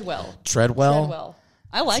name is Treadwell. Treadwell?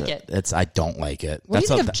 I like it. I don't like it. What do you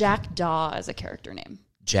think of Jack Daw as a character name?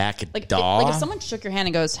 Jack Daw? Like if someone shook your hand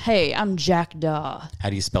and goes, "Hey, I'm Jack Daw." How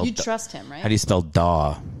do you spell You trust him, right? How do you spell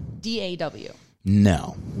Daw? D-A-W.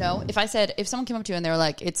 No. No? If someone came up to you and they were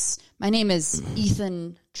like, my name is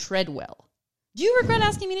Ethan Treadwell. Do you regret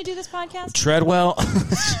asking me to do this podcast?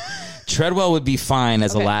 Treadwell would be fine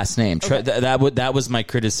as a last name. Okay. That was my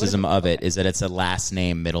criticism of it, is that it's a last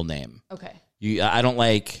name, middle name. Okay. I don't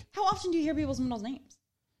like... How often do you hear people's middle names?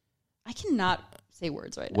 I cannot say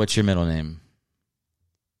words right now. What's your middle name?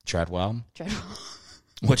 Treadwell? Treadwell.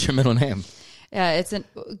 What's your middle name? Yeah,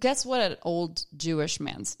 guess what an old Jewish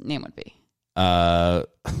man's name would be? I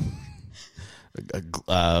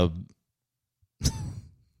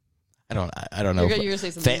don't know. You're going to say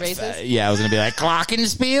something racist? Yeah, I was going to be like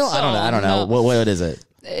Glockenspiel? I don't know. No. What is it?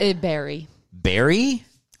 Barry. Barry?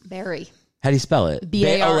 Barry. How do you spell it?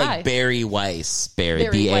 B-A-R-I. Oh, like Barry Weiss. Barry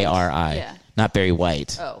B-A-R-I. Yeah. Not Barry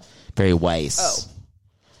White. Oh. Barry Weiss. Oh.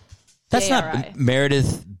 That's B-A-R-I. not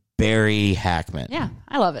Meredith Barry Hackman. Yeah,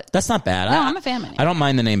 I love it. That's not bad. No, I'm a fan of it. I don't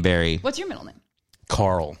mind the name Barry. What's your middle name?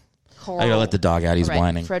 Carl. I gotta let the dog out. He's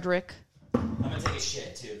whining. Frederick. I'm gonna take a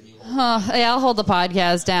shit too. Yeah, I'll hold the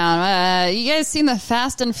podcast down. You guys seen the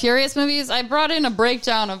Fast and Furious movies? I brought in a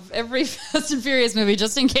breakdown of every Fast and Furious movie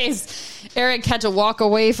just in case Eric had to walk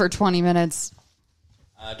away for 20 minutes.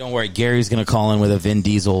 Don't worry, Gary's gonna call in with a Vin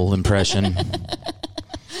Diesel impression.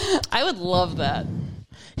 I would love that.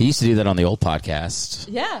 He used to do that on the old podcast.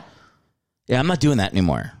 Yeah. Yeah, I'm not doing that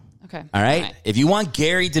anymore. Okay. All right? If you want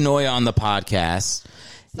Gary Denoya on the podcast,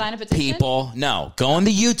 sign a petition. People, no, go in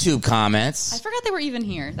the YouTube comments. I forgot they were even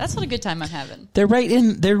here. That's what a good time I'm having. They're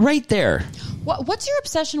right there. What's your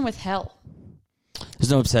obsession with hell? There's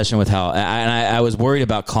no obsession with hell. I was worried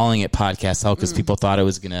about calling it Podcast Hell because people thought I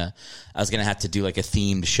was gonna have to do like a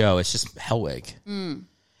themed show. It's just Hellwig.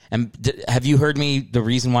 And have you heard me? The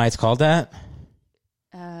reason why it's called that?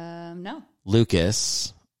 No.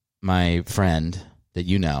 Lucas, my friend that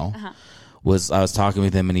you know, I was talking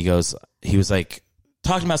with him, and he was like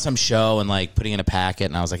talking about some show and like putting in a packet,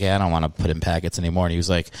 and I was like, yeah, I don't want to put in packets anymore. And he was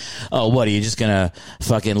like, oh, what, are you just gonna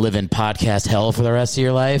fucking live in podcast hell for the rest of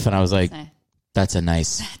your life? And I was like, that's a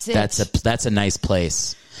nice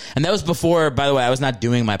place. And that was before, by the way, I was not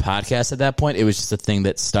doing my podcast at that point. It was just a thing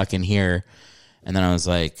that stuck in here. And then I was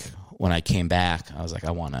like, when I came back, I was like, I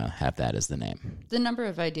want to have that as the name. The number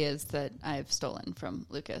of ideas that I've stolen from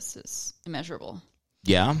Lucas is immeasurable.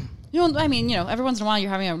 Yeah. Every once in a while you're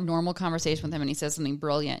having a normal conversation with him and he says something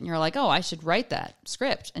brilliant and you're like, oh, I should write that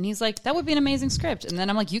script. And he's like, that would be an amazing script. And then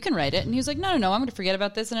I'm like, you can write it. And he was like, no, I'm going to forget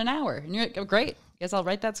about this in an hour. And you're like, oh, great. Guess I'll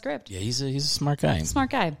write that script. Yeah, he's a smart guy. Smart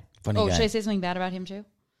guy. Funny guy. Should I say something bad about him too?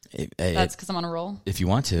 That's because I'm on a roll. If you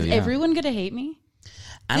want to, yeah. Everyone gonna hate me?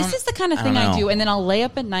 This is the kind of thing I do, and then I'll lay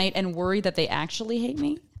up at night and worry that they actually hate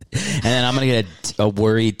me. And then I'm going to get a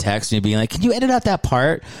worried text and you being like, can you edit out that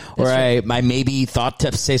part? Or I maybe thought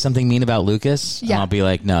to say something mean about Lucas. Yeah. And I'll be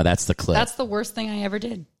like, no, that's the clip. That's the worst thing I ever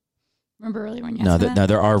did. Remember earlier when you asked that? No,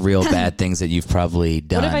 there are real bad things that you've probably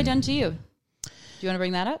done. What have I done to you? Do you want to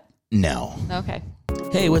bring that up? No. Okay.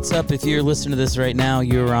 Hey, what's up? If you're listening to this right now,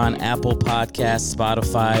 you're on Apple Podcasts,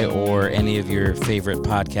 Spotify, or any of your favorite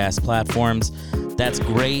podcast platforms. That's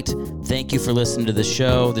great. Thank you for listening to the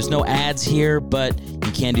show. There's no ads here, but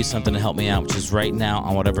you can do something to help me out, which is right now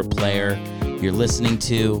on whatever player you're listening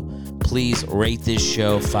to. Please rate this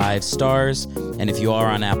show 5 stars. And if you are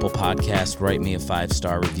on Apple Podcasts, write me a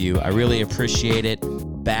 5-star review. I really appreciate it.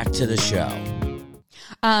 Back to the show.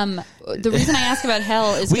 The reason I ask about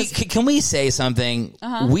hell is can we say something?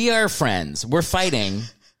 We are friends. We're fighting.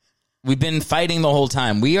 We've been fighting the whole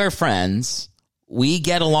time. We are friends. We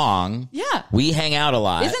get along. Yeah. We hang out a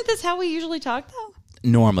lot. Isn't this how we usually talk, though?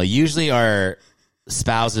 Normally. Usually our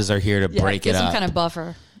spouses are here to break it up. Some kind of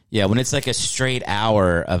buffer. Yeah, when it's like a straight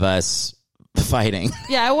hour of us fighting.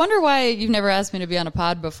 Yeah, I wonder why you've never asked me to be on a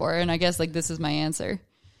pod before, and I guess like this is my answer.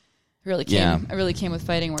 I really came with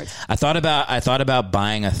fighting words. I thought about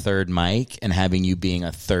buying a third mic and having you being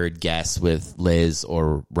a third guest with Liz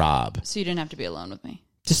or Rob. So you didn't have to be alone with me.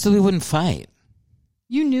 Just so we wouldn't fight.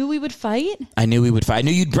 You knew we would fight? I knew we would fight. I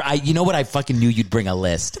knew you know what? I fucking knew you'd bring a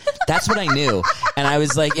list. That's what I knew. And I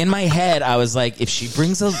was like, in my head, I was like, if she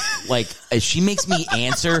if she makes me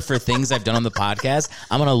answer for things I've done on the podcast,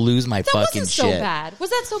 I'm going to lose my fucking shit. That wasn't so bad. Was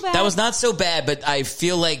that so bad? That was not so bad, but I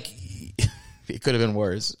feel like it could have been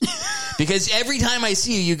worse. Because every time I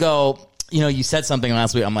see you, you go, you said something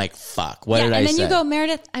last week. I'm like, fuck, what did I say? And then you go,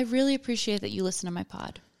 Meredith, I really appreciate that you listen to my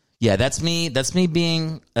pod. Yeah, that's me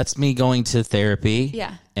going to therapy.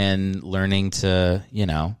 Yeah. And learning to,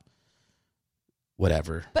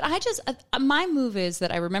 whatever. But my move is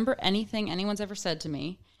that I remember anything anyone's ever said to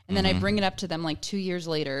me, and then I bring it up to them like 2 years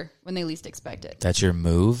later when they least expect it. That's your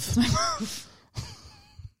move? It's my move.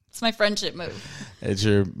 It's my friendship move. It's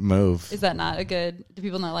your move. Is that not a good? Do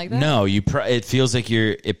people not like that? No, it probably feels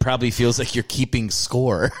like you're keeping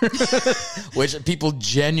score, which people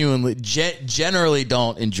generally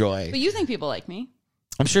don't enjoy. But you think people like me?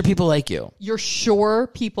 I'm sure people like you. You're sure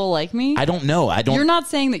people like me? I don't know. You're not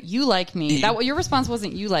saying that you like me. Your response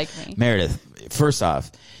wasn't you like me. Meredith, first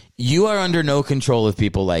off, you are under no control if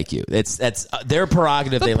people like you. That's their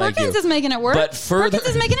prerogative. But they Perkins like you. Is making it work. But Perkins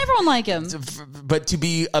is making everyone like him. But to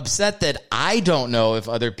be upset that I don't know if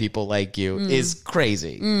other people like you is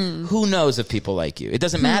crazy. Who knows if people like you? It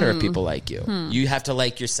doesn't matter if people like you. You have to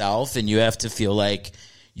like yourself, and you have to feel like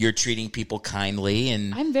you're treating people kindly.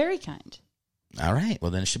 And I'm very kind. All right.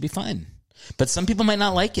 Well, then it should be fine. But some people might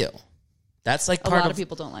not like you. That's like a lot of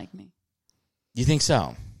people don't like me. You think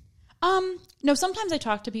so? No, sometimes I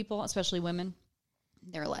talk to people, especially women.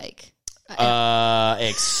 They're like,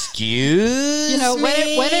 excuse me?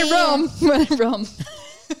 When in Rome.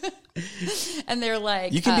 And they're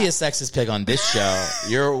like, you can be a sexist pig on this show.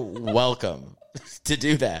 You're welcome to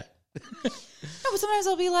do that. No, but sometimes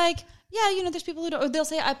I'll be like, yeah, there's people who don't, or they'll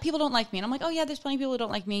say, people don't like me. And I'm like, oh yeah, there's plenty of people who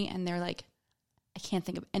don't like me. And they're like, I can't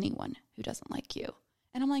think of anyone who doesn't like you.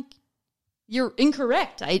 And I'm like, you're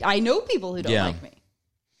incorrect. I know people who don't like me.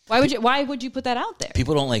 Why would you put that out there?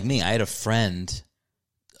 People don't like me. I had a friend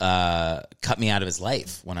cut me out of his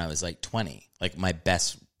life when I was like 20. Like my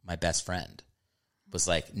best friend was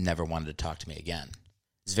like never wanted to talk to me again.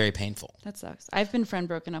 It's very painful. That sucks. I've been friend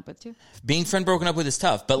broken up with too. Being friend broken up with is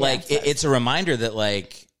tough, but it's a reminder that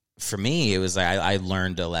like for me it was like I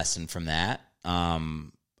learned a lesson from that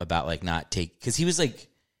about like not take, because he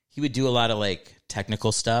would do a lot of like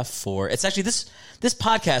technical stuff for. It's actually this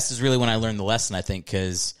podcast is really when I learned the lesson, I think,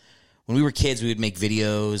 because when we were kids, we would make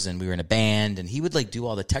videos and we were in a band and he would like do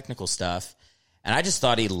all the technical stuff. And I just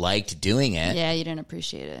thought he liked doing it. Yeah, you didn't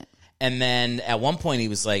appreciate it. And then at one point he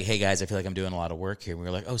was like, hey guys, I feel like I'm doing a lot of work here. And we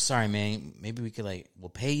were like, oh, sorry, man. Maybe we could we'll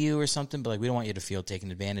pay you or something, but like, we don't want you to feel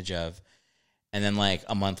taken advantage of. And then like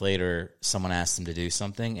a month later, someone asked him to do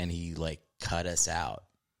something and he like cut us out.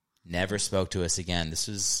 Never spoke to us again. This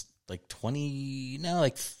was like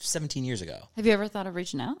 17 years ago. Have you ever thought of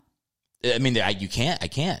reaching out? I mean, I can't.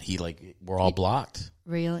 We're all blocked.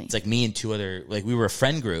 Really? It's like me and two other, like we were a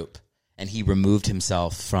friend group and he removed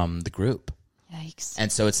himself from the group. Yikes.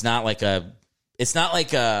 And so it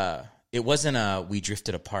wasn't a, we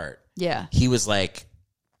drifted apart. Yeah. He was like,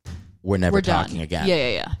 we're never talking again.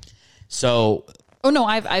 Yeah. So. Oh no,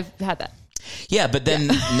 I've had that. Yeah. But then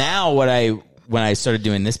now when I started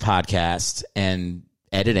doing this podcast and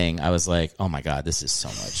editing, I was like, oh my God, this is so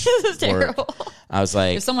much This is work. terrible. I was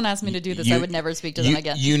like, If someone asked me to do this, I would never speak to them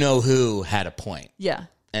again. You know who had a point. Yeah.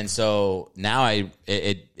 And so now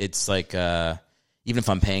it's like, even if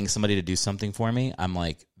I'm paying somebody to do something for me, I'm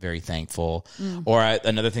like very thankful. Or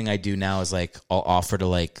another thing I do now is like, I'll offer to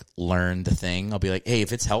like learn the thing. I'll be like, hey,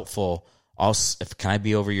 if it's helpful, can I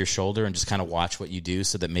be over your shoulder and just kind of watch what you do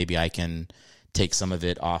so that maybe I can take some of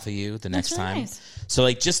it off of you the next time. Nice. So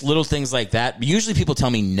like just little things like that. Usually people tell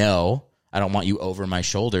me no, I don't want you over my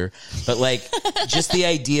shoulder, but like just the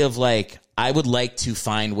idea of like, I would like to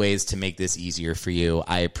find ways to make this easier for you.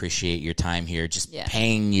 I appreciate your time here. Just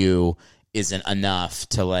paying you isn't enough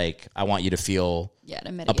to like, I want you to feel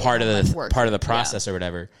a part of the process or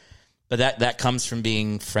whatever. But that comes from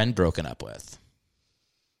being friend broken up with.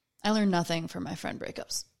 I learned nothing from my friend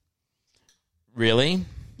breakups. Really?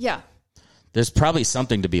 Yeah. There's probably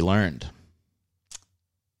something to be learned.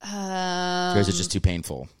 Or is it just too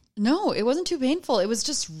painful? No, it wasn't too painful. It was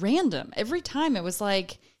just random. Every time it was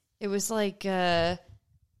like kind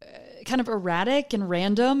of erratic and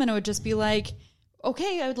random. And it would just be like,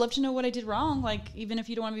 okay, I would love to know what I did wrong. Like, even if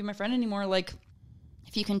you don't want to be my friend anymore, like,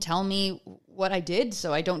 if you can tell me what I did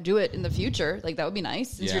so I don't do it in the future, like, that would be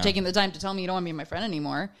nice. Since you're taking the time to tell me you don't want to be my friend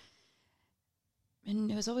anymore.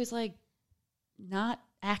 And it was always like, not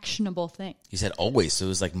actionable thing. You said always, so it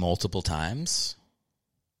was like multiple times?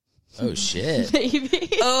 Oh, shit. Maybe.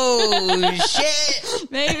 Oh,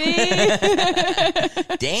 shit. Maybe.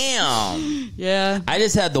 Damn. Yeah. I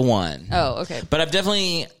just had the one. Oh, okay. But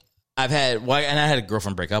I had a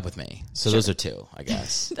girlfriend break up with me. So those are two, I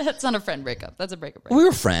guess. That's not a friend breakup. That's a breakup. We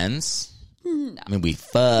were friends. No. I mean, we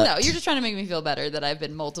fucked. No, you're just trying to make me feel better that I've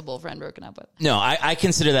been multiple friend broken up with. No, I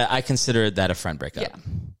consider that a friend breakup.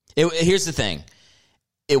 Yeah. Here's the thing.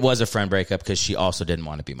 It was a friend breakup because she also didn't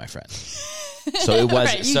want to be my friend. So it was.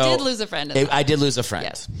 Right, you did lose a friend. I did lose a friend.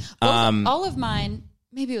 Yes. Well, all of mine,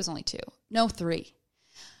 maybe it was only 2. No, 3.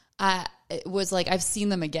 It was like I've seen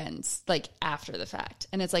them again, like after the fact,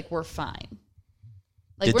 and it's like we're fine.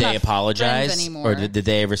 Like, did they apologize anymore. Or did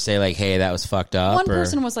they ever say like, "Hey, that was fucked up"? One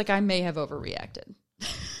person was like, "I may have overreacted."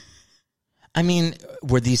 I mean,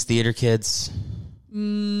 were these theater kids?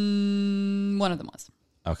 One of them was.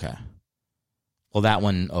 Okay. Well, that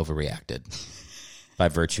one overreacted by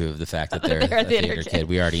virtue of the fact that they're a theater kid.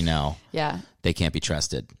 We already know. Yeah. They can't be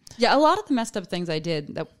trusted. Yeah, a lot of the messed up things I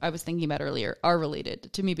did that I was thinking about earlier are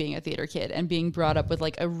related to me being a theater kid and being brought up with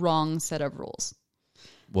like a wrong set of rules.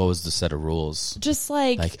 What was the set of rules? Just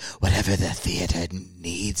like whatever the theater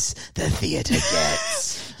needs, the theater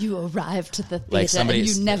gets. You arrive to the theater and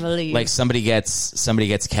you never leave. Like somebody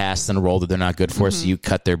gets cast in a role that they're not good for, so you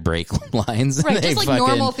cut their break lines. Right, and just like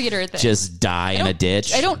normal theater things. Just die in a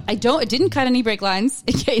ditch. I didn't cut any break lines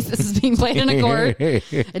in case this is being played in a court. I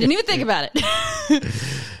didn't even think about it.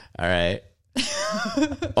 All right.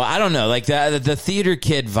 Well, I don't know. Like the theater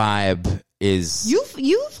kid vibe is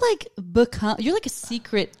you've like become, you're like a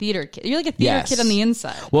secret theater kid. You're like a theater kid on the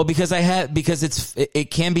inside. Well, because it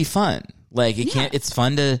can be fun. Like it's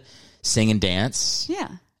fun to sing and dance. Yeah.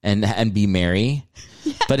 And be merry.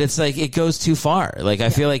 Yeah. But it's like it goes too far. Like I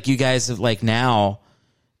feel like you guys have like now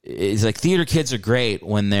it's like theater kids are great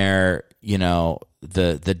when they're, you know,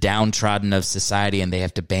 the downtrodden of society and they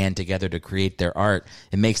have to band together to create their art.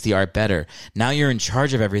 It makes the art better. Now you're in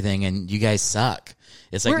charge of everything and you guys suck.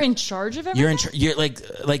 It's like we're in charge of everything. You're like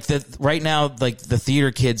the right now, like the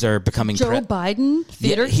theater kids are becoming Joe Biden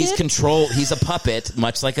theater kid. He's controlled. He's a puppet,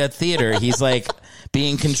 much like a theater. He's like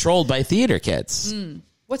being controlled by theater kids.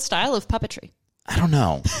 What style of puppetry? I don't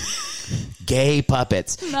know. Gay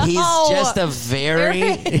puppets. No. He's just a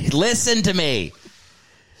very listen to me.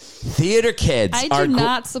 Theater kids. I do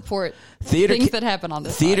not support things that happen on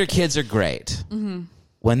this. Theater podcast. Kids are great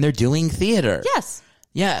when they're doing theater.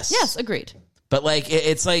 Yes, agreed. But like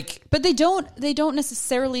it's like, but they don't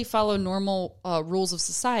necessarily follow normal rules of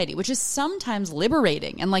society, which is sometimes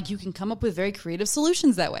liberating, and like you can come up with very creative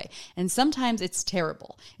solutions that way. And sometimes it's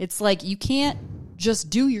terrible. It's like you can't just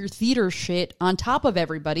do your theater shit on top of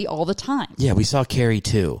everybody all the time. Yeah, we saw Carrie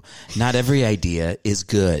 2. Not every idea is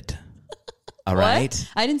good. All right,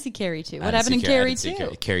 I didn't see Carrie 2. What happened in Carrie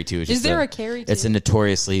 2? Carrie 2 is there a Carrie 2? It's a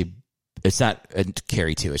notoriously. It's not a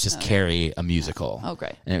Carrie 2. It's just Carrie, a musical. Oh,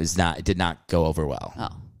 great. And it did not go over well. Oh.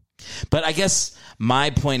 But I guess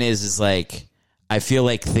my point is like, I feel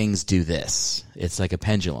like things do this. It's like a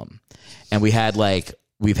pendulum. And we've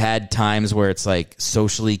had times where it's like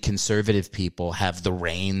socially conservative people have the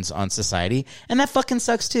reins on society. And that fucking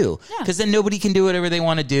sucks too. Because then nobody can do whatever they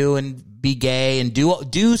want to do and be gay and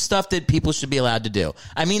do stuff that people should be allowed to do.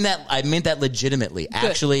 I mean that legitimately.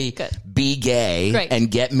 Actually be gay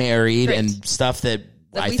and get married and stuff that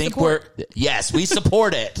I think we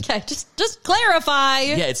support it. Okay, just clarify.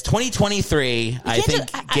 Yeah, it's 2023. I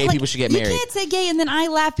think gay people should get married. You can't say gay and then I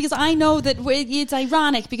laugh because I know that it's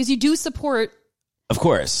ironic because you do support. Of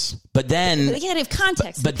course. But then... You gotta have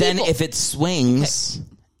context. But then if it swings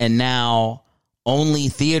and now only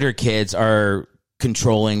theater kids are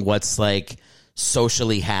controlling what's like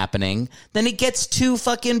socially happening, then it gets too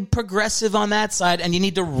fucking progressive on that side and you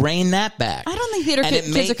need to rein that back. I don't think theater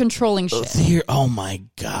kids are controlling shit. Oh my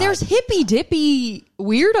God. There's hippy dippy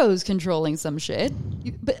weirdos controlling some shit.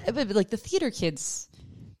 But like the theater kids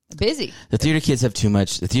are busy. The theater kids have too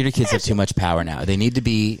much power now. They need to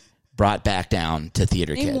be brought back down to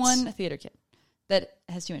theater kids. Name one theater kid that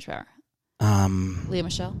has too much power. Leah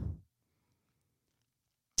Michelle?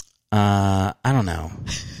 I don't know.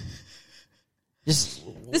 This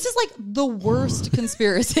is like the worst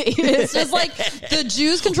conspiracy. It's just like the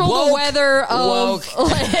Jews control the weather of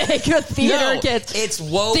like theater kids. It's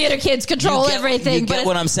woke. Theater kids control everything. You get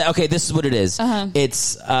what I'm saying? Okay, this is what it is.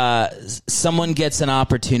 It's someone gets an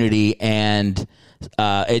opportunity and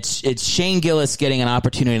it's Shane Gillis getting an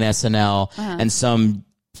opportunity in SNL and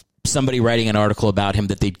somebody writing an article about him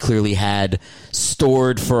that they'd clearly had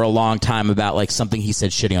stored for a long time about like something he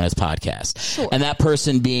said shitting on his podcast. Sure. And that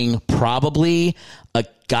person being probably a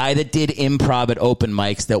guy that did improv at open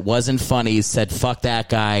mics that wasn't funny, said fuck that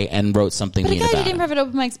guy and wrote something mean about him. But a guy who did improv at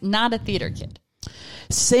open mics, not a theater kid.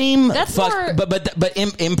 Same. That's fuck, more, but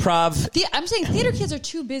improv. I'm saying theater kids are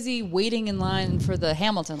too busy waiting in line for the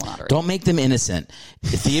Hamilton lottery. Don't make them innocent.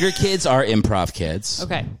 Theater kids are improv kids.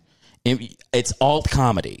 Okay. It's alt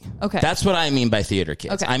comedy. Okay. That's what I mean by theater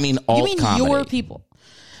kids. Okay. I mean alt comedy. You mean your people?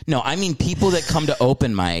 No, I mean people that come to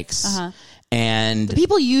open mics and the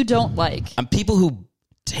people you don't like. People who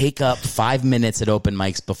take up 5 minutes at open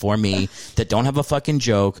mics before me that don't have a fucking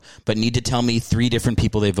joke but need to tell me 3 different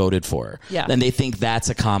people they voted for. Yeah. And they think that's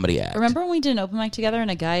a comedy act. Remember when we did an open mic together and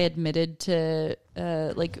a guy admitted to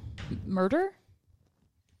like murder?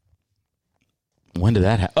 When did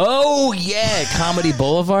that happen? Oh, yeah. Comedy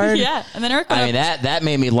Boulevard? Yeah. And then Eric that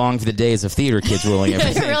made me long for the days of theater kids ruling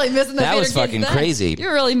everything. You're really missing the that was fucking crazy.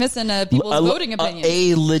 You're really missing people's voting opinions.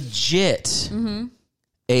 A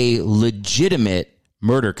legitimate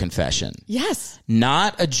murder confession. Yes.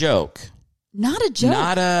 Not a joke. Not a joke.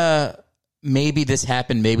 Not a maybe this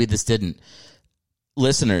happened, maybe this didn't.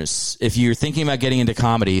 Listeners, if you're thinking about getting into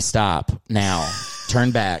comedy, stop now.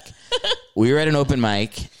 Turn back. We were at an open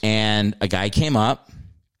mic and a guy came up.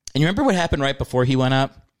 And you remember what happened right before he went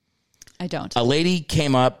up? I don't. A lady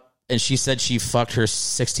came up and she said she fucked her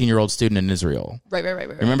 16-year-old student in Israel. Right.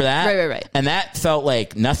 Remember that? Right. And that felt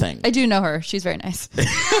like nothing. I do know her. She's very nice.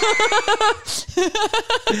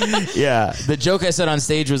 Yeah. The joke I said on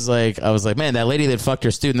stage was like, I was like, man, that lady that fucked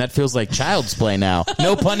her student, that feels like child's play now.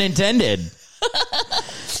 No pun intended.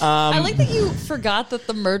 I like that you forgot that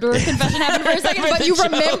the murderer confession happened for a second, but you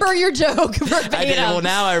remember your joke verbatim. I did. Well,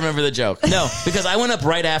 now I remember the joke. No, because I went up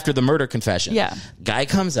right after the murder confession. Yeah. Guy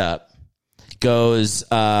comes up, goes,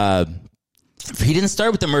 he didn't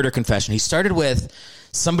start with the murder confession. He started with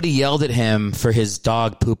somebody yelled at him for his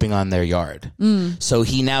dog pooping on their yard. So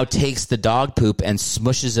he now takes the dog poop and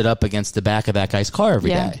smushes it up against the back of that guy's car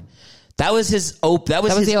every day. That was his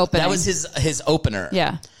That was his opener.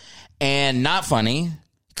 Yeah. And not funny.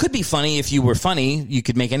 Could be funny if you were funny. You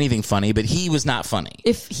could make anything funny, but he was not funny.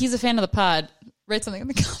 If he's a fan of the pod, write something in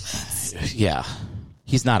the comments. Yeah.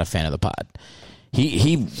 He's not a fan of the pod.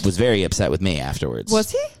 He was very upset with me afterwards. Was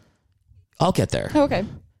he? I'll get there. Oh, okay.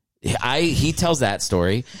 He tells that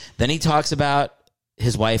story. Then he talks about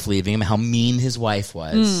his wife leaving him, how mean his wife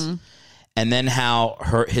was. And then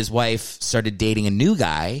how his wife started dating a new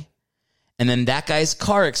guy. And then that guy's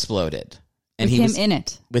car exploded. And with him in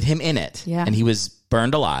it. With him in it. Yeah. And he was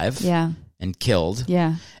burned alive. Yeah. And killed.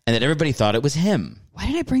 Yeah. And that everybody thought it was him. Why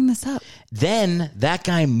did I bring this up? Then that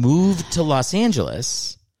guy moved to Los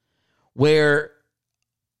Angeles where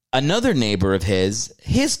another neighbor of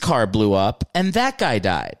his car blew up and that guy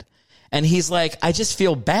died. And he's like, I just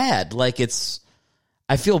feel bad. Like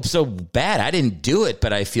I feel so bad. I didn't do it,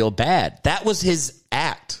 but I feel bad. That was his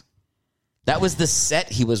act. That was the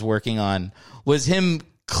set he was working on, was him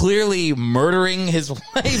clearly murdering his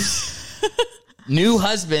wife's new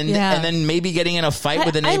husband and then maybe getting in a fight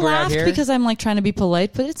with a neighbor out here. Because I'm like trying to be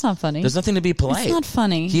polite, but it's not funny. There's nothing to be polite. It's not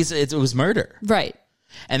funny. It was murder. Right.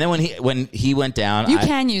 And then when he went down, you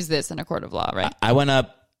can use this in a court of law, right? I went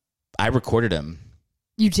up, I recorded him.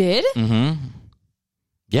 You did? Mm-hmm.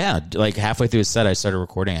 Yeah, like halfway through his set, I started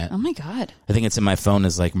recording it. Oh my God. I think it's in my phone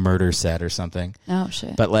as like murder set or something. Oh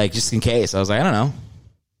shit. But like just in case, I was like, I don't know.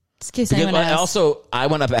 Just in case anyone asks. Also, I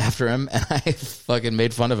went up after him and I fucking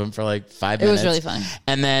made fun of him for like 5 minutes. It was really funny.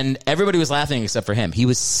 And then everybody was laughing except for him. He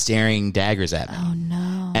was staring daggers at me. Oh,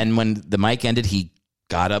 no. And when the mic ended, he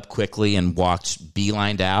got up quickly and walked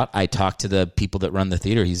beelined out. I talked to the people that run the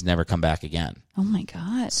theater. He's never come back again. Oh, my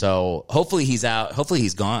God. So hopefully he's out. Hopefully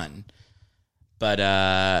he's gone. But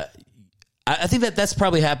I think that's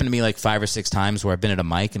probably happened to me like 5 or 6 times where I've been at a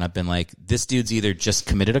mic and I've been like, this dude's either just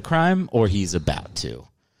committed a crime or he's about to.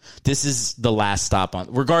 This is the last stop on.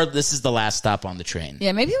 This is the last stop on the train.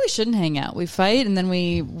 Yeah, maybe we shouldn't hang out. We fight and then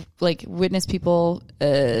we like witness people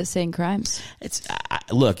saying crimes.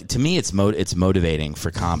 Look, to me, it's motivating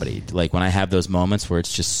for comedy. Like when I have those moments where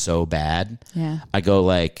it's just so bad, I go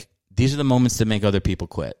like, these are the moments that make other people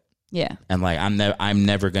quit. Yeah, and like I'm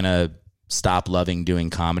never gonna stop loving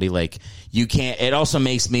doing comedy. Like you can't. It also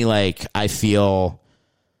makes me like I feel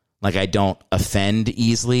like I don't offend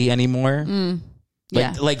easily anymore.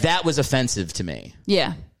 Like that was offensive to me.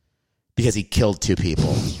 Yeah. Because he killed 2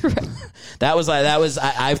 people. Right.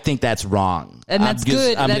 I think that's wrong. And that's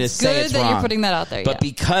good. That's good that you're putting that out there. But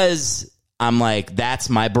because I'm like, that's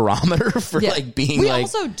my barometer for like being we like. We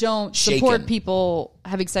also don't support people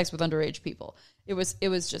having sex with underage people. It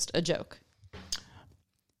was just a joke.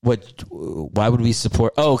 Why would we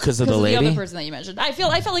support? Oh, because of the lady? The other person that you mentioned. I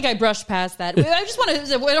felt like I brushed past that. I just want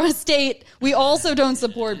to state we also don't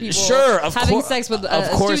support people having sex with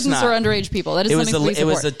students or underage people. That is something we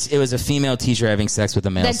support. It was a female teacher having sex with a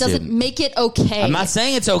male student. That doesn't make it okay. I'm not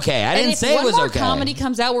saying it's okay. I didn't say it was okay. One more comedy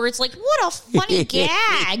comes out where it's like, what a funny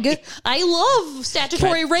gag. I love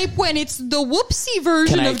statutory rape when it's the whoopsie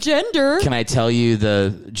version of gender. Can I tell you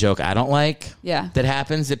the joke I don't like? Yeah. That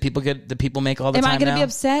happens that people make all the time now? Am I going to be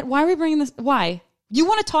upset? Why are we bringing this? Why? You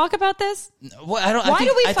want to talk about this? Well, I don't. Why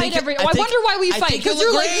do we fight every? I wonder why we fight because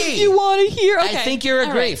you're like, you want to hear. Okay. I think you're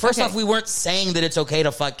agree. First off, we weren't saying that it's okay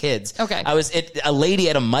to fuck kids. Okay. A lady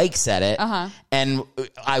at a mic said it, and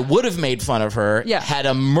I would have made fun of her had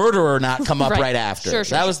a murderer not come up right after. Sure,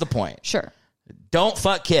 that was the point. Sure. Don't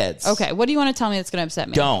fuck kids. Okay. What do you want to tell me that's going to upset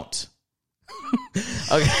me? Don't.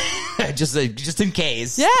 Okay, just in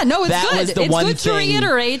case. Yeah, no, it's that good. Was the it's one good thing, to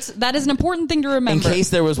reiterate. That is an important thing to remember. In case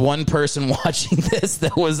there was one person watching this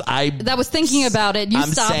that was thinking about it. You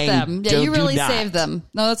stopped them. Yeah, you really not. Saved them.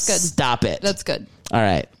 No, that's good. Stop it. That's good. All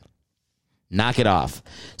right. Knock it off.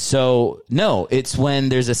 So, no, it's when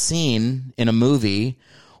there's a scene in a movie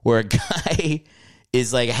where a guy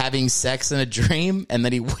is like having sex in a dream and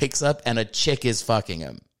then he wakes up and a chick is fucking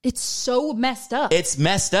him. It's so messed up. It's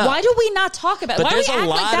messed up. Why do we not talk about it? Why do we act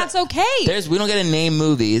like that's okay? We don't get to name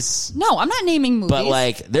movies. No, I'm not naming movies. But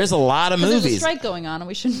like, there's a lot of movies. There's a strike going on and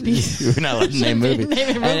we shouldn't be. We're not allowed to name movies.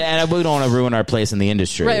 And we don't want to ruin our place in the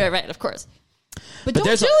industry. Right, of course. But don't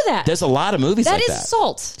do that. There's a lot of movies like that. That is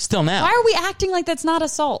assault. Still now. Why are we acting like that's not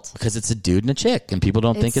assault? Because it's a dude and a chick and people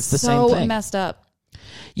don't think it's the same thing. So messed up.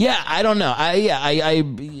 Yeah, I don't know.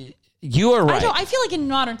 You are right. I feel like in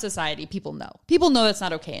modern society, people know. People know that's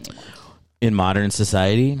not okay anymore. In modern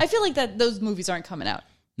society? I feel like that those movies aren't coming out.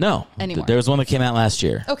 No. Anymore. There was one that came out last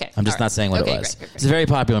year. Okay. I'm just not saying what it was. Great. It's a very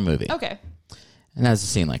popular movie. Okay. And it has a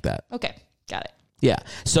scene like that. Okay. Got it. Yeah.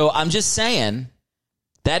 So I'm just saying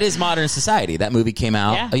that is modern society. That movie came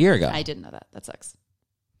out a year ago. I didn't know that. That sucks.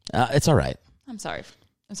 It's all right. I'm sorry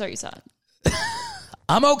you saw it.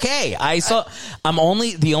 I'm okay. I'm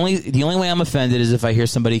only the only way I'm offended is if I hear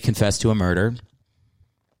somebody confess to a murder.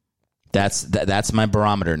 That's my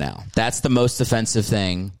barometer now. That's the most offensive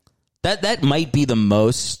thing. That might be the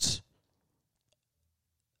most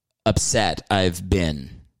upset I've been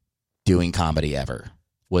doing comedy ever.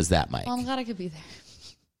 Was that Mike? Well, I'm glad I could be there.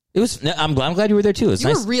 It was. I'm glad you were there too. It was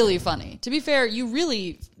nice. You were really funny. To be fair, you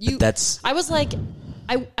really. I was like,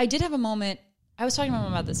 I did have a moment. I was talking to my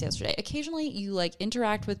mom about this yesterday. Occasionally, you like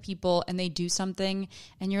interact with people and they do something,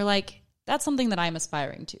 and you're like, "That's something that I'm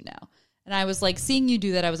aspiring to now." And I was like, seeing you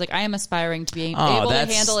do that, I was like, I am aspiring to being able to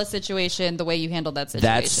handle a situation the way you handled that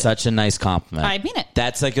situation. That's such a nice compliment. I mean it.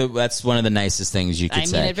 That's one of the nicest things you could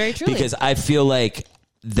say. I mean it very truly. Because I feel like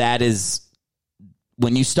that is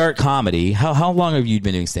when you start comedy. How long have you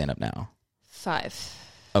been doing stand up now? 5.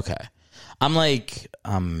 Okay, I'm like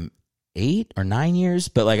 8 or 9 years,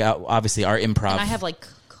 but like obviously our improv. And I have like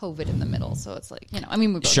COVID in the middle, so it's like we both have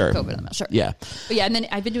COVID in the middle. Sure, yeah, but yeah, and then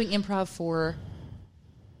I've been doing improv for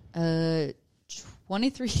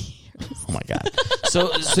 23 years. Oh my god!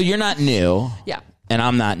 So you're not new, yeah, and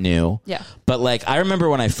I'm not new, yeah. But like I remember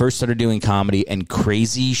when I first started doing comedy, and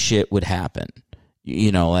crazy shit would happen.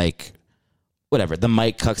 You know, like whatever, the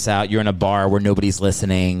mic cucks out. You're in a bar where nobody's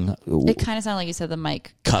listening. It kind of sounded like you said the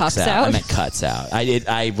mic cucks out. I meant cuts out.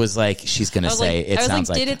 I was like, she's going to say, it sounds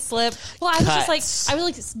like. Did it slip? Well, I was like,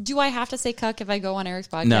 do I have to say cuck if I go on Eric's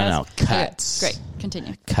podcast? No, cuts. Okay, great.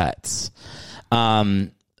 Continue. Cuts.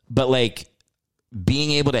 But like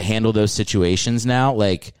being able to handle those situations now,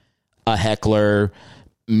 like a heckler,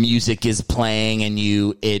 music is playing and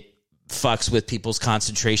it fucks with people's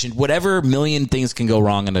concentration. Whatever million things can go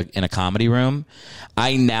wrong in a comedy room,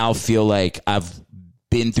 I now feel like I've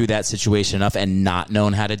been through that situation enough and not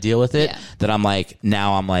known how to deal with it that I'm like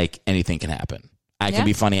anything can happen. I can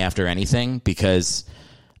be funny after anything because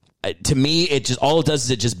to me it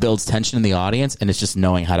just builds tension in the audience, and it's just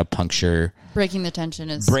knowing how to puncture breaking the tension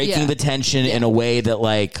in a way that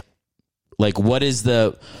like what is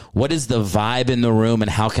the vibe in the room,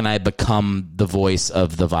 and how can I become the voice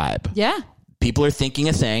of the vibe? Yeah. People are thinking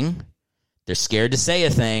a thing. They're scared to say a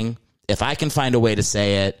thing. If I can find a way to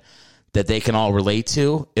say it that they can all relate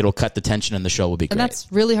to, it'll cut the tension and the show will be great. And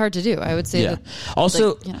that's really hard to do. I would say that.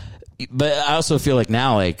 Also, but I also feel like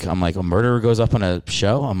now, like, I'm like, a murderer goes up on a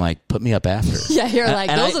show. I'm like, put me up after. Yeah, you're like,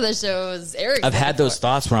 those are the shows Eric. I've had those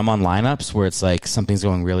thoughts where I'm on lineups where it's like something's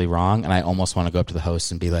going really wrong, and I almost want to go up to the host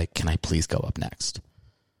and be like, can I please go up next?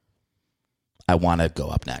 I want to go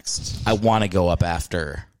up next. I want to go up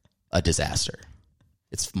after a disaster.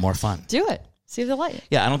 It's more fun. Do it. See the light.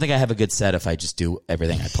 Yeah, I don't think I have a good set if I just do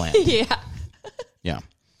everything I planned. Yeah.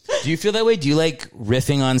 Do you feel that way? Do you like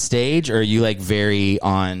riffing on stage, or are you like very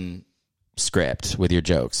on script with your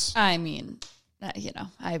jokes? I mean,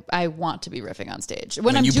 I want to be riffing on stage.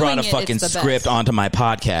 When I'm you doing brought a fucking script onto my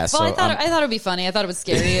podcast. Well, I thought it would be funny. I thought it would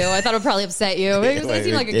scare you. I thought it would probably upset you. It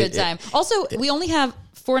seemed like a good time. Also, we only have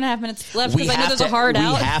 4.5 minutes left because I know there's a hard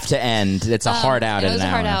out. We have to end. It's a hard out. It's a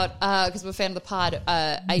hard out because we're a fan of the pod.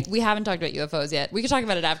 We haven't talked about UFOs yet. We can talk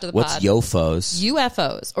about it after the pod. What's UFOs?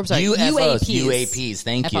 UFOs. Or sorry, UFOs. UAPs.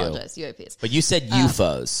 Thank you. I apologize. UAPs. But you said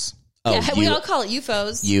UFOs. We all call it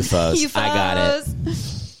UFOs. UFOs. I got it.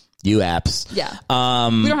 UAPs. Yeah.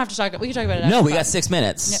 We don't have to talk. We can talk about it after No, we got 6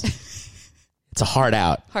 minutes. It's a hard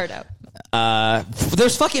out. Hard out.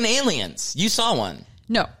 There's fucking aliens. You saw one.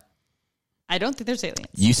 No. I don't think there's aliens.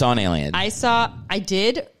 You saw an alien. I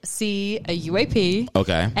did see a UAP.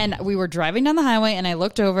 Okay. And we were driving down the highway and I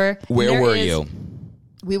looked over. Where were you?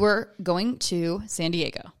 We were going to San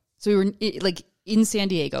Diego. So we were like in San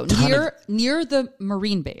Diego, near the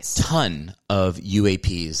Marine base. Ton of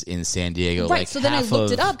UAPs in San Diego. Right. Like so then I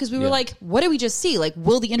looked it up because we were like, what did we just see? Like,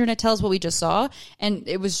 will the internet tell us what we just saw? And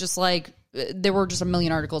it was just like, there were just a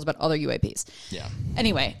million articles about other UAPs. Yeah.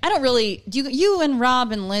 Anyway, I don't really... You and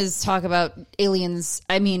Rob and Liz talk about aliens,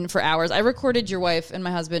 for hours. I recorded your wife and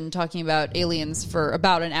my husband talking about aliens for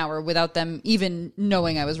about an hour without them even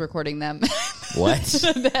knowing I was recording them. What?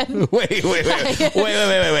 Wait. What?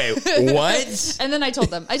 And then I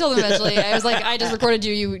told them eventually. I was like, I just recorded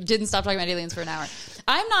you. You didn't stop talking about aliens for an hour.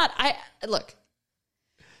 Look...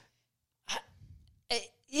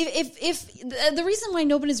 If the reason why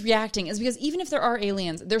nobody is reacting is because even if there are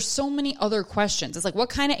aliens, there's so many other questions. It's like, what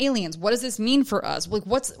kind of aliens? What does this mean for us? Like,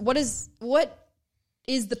 what is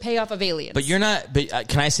the payoff of aliens? But you're not. But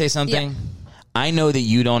can I say something? Yeah. I know that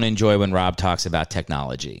you don't enjoy when Rob talks about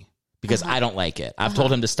technology because I don't like it. I've told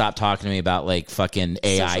him to stop talking to me about like fucking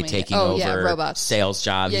AI taking over robots. Sales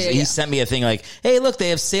jobs. He sent me a thing like, "Hey, look,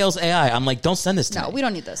 they have sales AI." I'm like, "Don't send this to me." No, we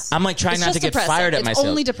don't need this. I'm like trying not to get fired at myself. It's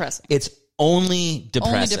only depressing. It's only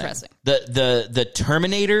depressing. The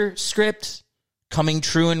Terminator script coming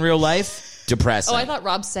true in real life, depressing. Oh, I thought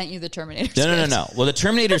Rob sent you the Terminator script. No. Well, the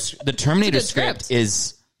Terminator script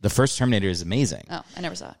is the first Terminator is amazing. Oh, I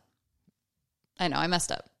never saw it. I know, I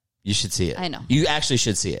messed up. You should see it. I know. You actually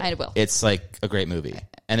should see it. I will. It's like a great movie.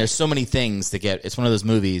 And there's so many things that it's one of those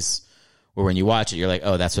movies where when you watch it, you're like,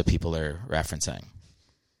 oh, that's what people are referencing.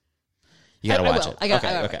 You got to watch it.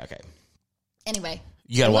 Okay. Anyway.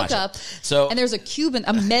 You gotta watch up, it. And there's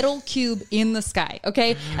a metal cube in the sky,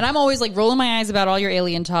 okay? And I'm always like rolling my eyes about all your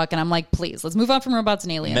alien talk, and I'm like, please, let's move on from robots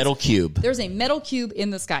and aliens. Metal cube. There's a metal cube in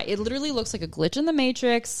the sky. It literally looks like a glitch in the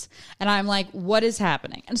Matrix, and I'm like, what is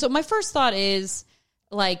happening? And so my first thought is,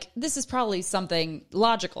 like, this is probably something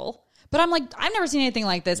logical. But I'm like, I've never seen anything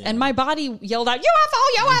like this. Yeah. And my body yelled out,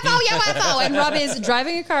 UFO. And Rob is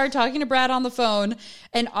driving a car, talking to Brad on the phone,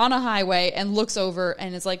 and on a highway, and looks over,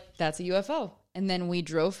 and it's like, that's a UFO. And then we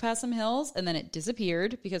drove past some hills, and then it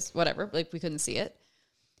disappeared because whatever, like we couldn't see it.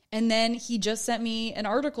 And then he just sent me an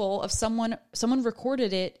article of someone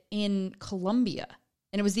recorded it in Colombia.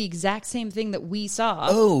 And it was the exact same thing that we saw.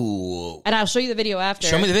 Oh. And I'll show you the video after.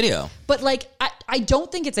 Show me the video. But like, I don't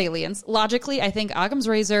think it's aliens. Logically, I think Occam's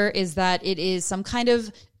razor is that it is some kind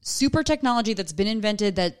of super technology that's been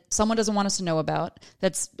invented that someone doesn't want us to know about.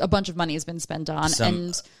 That's a bunch of money has been spent on.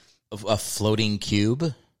 A floating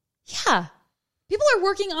cube? Yeah. People are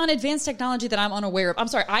working on advanced technology that I'm unaware of. I'm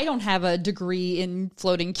sorry, I don't have a degree in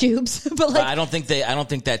floating cubes, but I don't think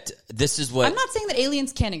that this is what... I'm not saying that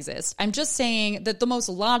aliens can't exist. I'm just saying that the most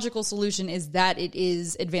logical solution is that it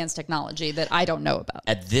is advanced technology that I don't know about.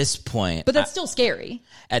 At this point... But that's still scary.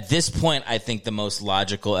 At this point, I think the most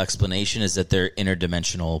logical explanation is that they're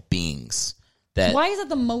interdimensional beings. Why is that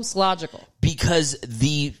the most logical? Because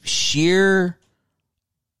the sheer...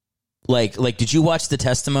 Like, did you watch the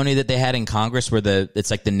testimony that they had in Congress where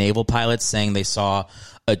it's like the naval pilots saying they saw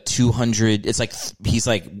a 200, it's like, he's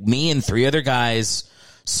like, me and 3 other guys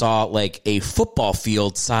saw like a football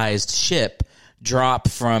field sized ship drop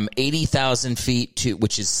from 80,000 feet to,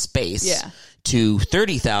 which is space, to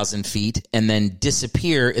 30,000 feet and then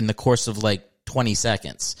disappear in the course of like 20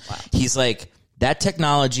 seconds. Wow. He's like, that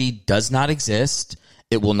technology does not exist.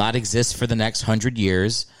 It will not exist for the next 100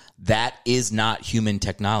 years. That is not human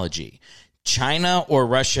technology. China or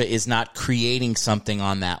Russia is not creating something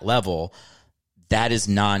on that level. That is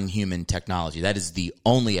non-human technology. That is the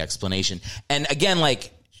only explanation. And again,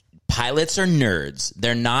 like, pilots are nerds.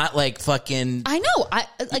 They're not like fucking... I know.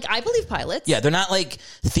 I believe pilots. Yeah, they're not like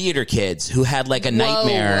theater kids who had like a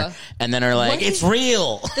nightmare and then are like, it's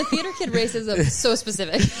real. The theater kid racism is so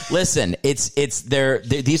specific. Listen,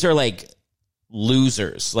 these are like...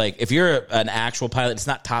 losers. Like, if you're an actual pilot, it's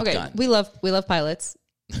not Top Gun. We love pilots.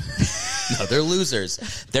 No, they're losers.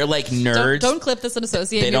 They're like nerds. Don't clip this and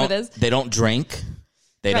associate me with this. They don't drink.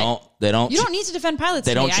 They don't. You don't need to defend pilots.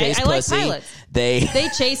 They don't chase pussy. I like pilots. They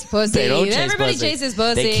chase pussy. They don't chase Everybody pussy. chases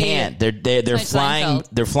pussy. They can't. They're flying.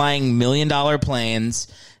 They're flying $1 million planes.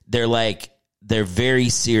 They're very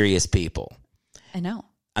serious people. I know.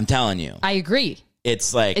 I'm telling you. I agree.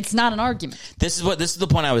 It's like, it's not an argument. This is the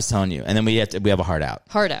point I was telling you, and then we have a hard out.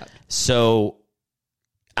 Hard out. So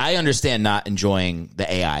I understand not enjoying the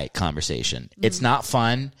AI conversation. Mm-hmm. It's not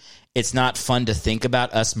fun. It's not fun to think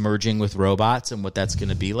about us merging with robots and what that's going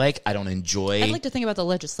to be like. I don't enjoy. I'd like to think about the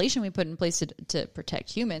legislation we put in place to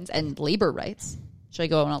protect humans and labor rights. Should I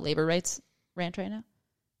go on a labor rights rant right now?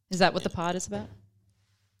 Is that what the pod is about?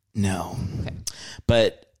 No. Okay.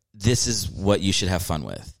 But this is what you should have fun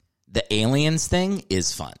with. The aliens thing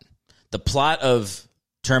is fun. The plot of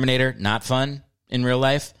Terminator, not fun in real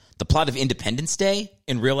life. The plot of Independence Day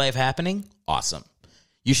in real life happening, awesome.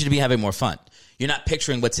 You should be having more fun. You're not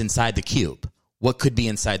picturing what's inside the cube. What could be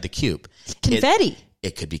inside the cube? Confetti.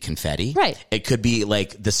 It could be confetti. Right. It could be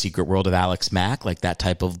like The Secret World of Alex Mack, like that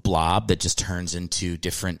type of blob that just turns into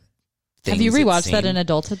different things. Have you rewatched that in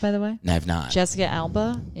adulthood, by the way? No, I've not. Jessica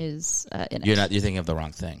Alba is in it. You're thinking of the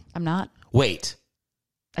wrong thing. I'm not. Wait.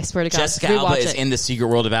 I swear to God. Jessica Alba is in The Secret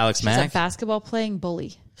World of Alex Mack? She's a basketball playing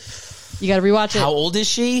bully. You got to rewatch it. How old is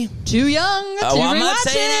she? Too young to I'm not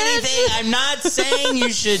rewatch saying it. anything. I'm not saying you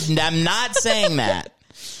should. I'm not saying that.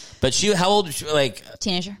 But how old is she? Like,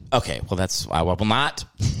 teenager. Okay, well, I will not.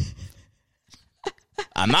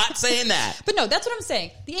 I'm not saying that. But no, that's what I'm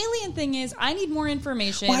saying. The alien thing is, I need more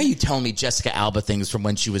information. Why are you telling me Jessica Alba things from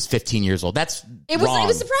when she was 15 years old? That's wrong. It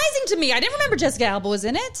was surprising to me. I didn't remember Jessica Alba was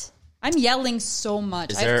in it. I'm yelling so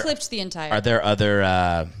much. I've clipped the entire. Are there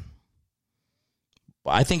other?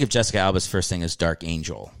 I think of Jessica Alba's first thing is Dark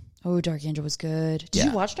Angel. Oh, Dark Angel was good. Did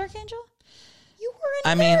you watch Dark Angel? You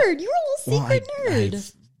were a nerd. You were a little secret nerd.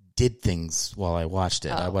 I did things while I watched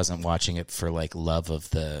it. I wasn't watching it for like love of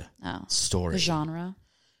the story, the genre.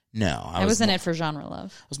 No, I was in it for genre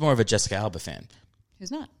love. I was more of a Jessica Alba fan. Who's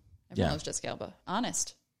not? Everyone loves Jessica Alba.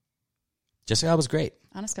 Honest. Jessica Alba's great.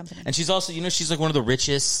 Honest company. And she's also, she's like one of the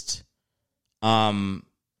richest.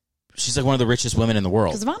 She's like one of the richest women in the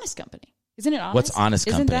world. Because of Honest Company. Isn't it Honest? What's Honest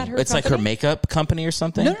Company? Isn't that her It's company? like her makeup company or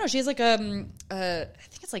something? No. She has like I think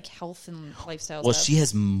it's like health and lifestyle Well, stuff. she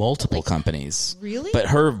has multiple companies. Really? But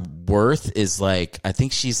her worth is like, I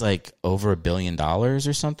think she's like over $1 billion or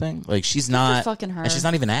something. Like she's not. Fucking her. And she's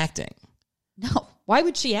not even acting. No. Why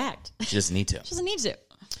would she act? She doesn't need to. She doesn't need to.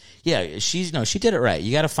 Yeah, she did it right.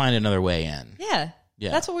 You got to find another way in. Yeah.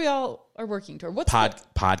 That's what we all are working toward. What's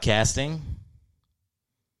podcasting?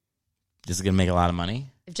 This is going to make a lot of money.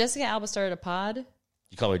 If Jessica Alba started a pod.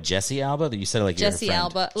 You call her Jessie Alba? You said it like Jesse you're her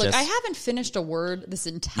Alba. Look, I haven't finished a word this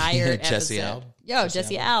entire episode. Jessie Alba? Yo,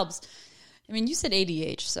 Jessie Albs. I mean, you said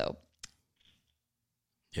ADH, so.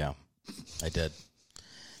 Yeah, I did.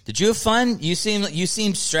 Did you have fun? You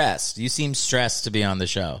seemed stressed. You seemed stressed to be on the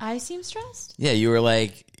show. I seem stressed? Yeah,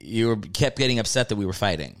 kept getting upset that we were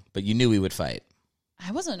fighting, but you knew we would fight.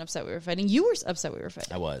 I wasn't upset we were fighting. You were upset we were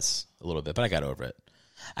fighting. I was a little bit, but I got over it.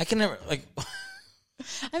 I can never like.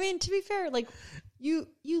 I mean, to be fair, like You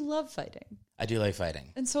love fighting. I do like fighting.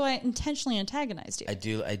 And so I intentionally antagonized you. I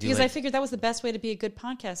do. Because I figured that was the best way to be a good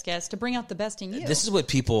podcast guest, to bring out the best in you. This is what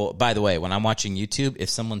people, by the way, when I'm watching YouTube, if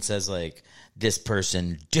someone says like, this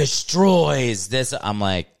person destroys this, I'm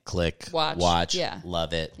like, click, watch,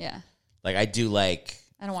 love it. Yeah. Like I do like.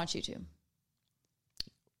 I don't watch YouTube.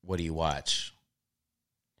 What do you watch?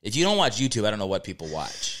 If you don't watch YouTube, I don't know what people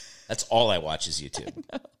watch. That's all I watch is YouTube.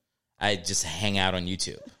 I just hang out on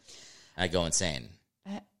YouTube. I go insane.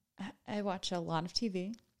 I watch a lot of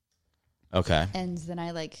TV. Okay. And then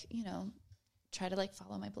I try to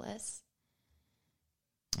follow my bliss.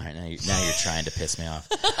 All right, now you're trying to piss me off.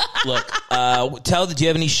 Look, do you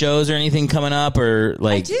have any shows or anything coming up or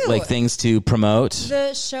like things to promote?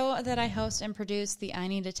 The show that I host and produce, the I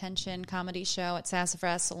Need Attention comedy show at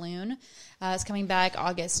Sassafras Saloon, is coming back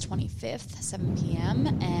August 25th, 7 p.m.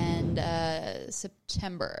 and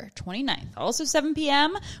September 29th, also 7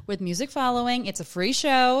 p.m. with music following. It's a free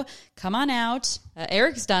show. Come on out.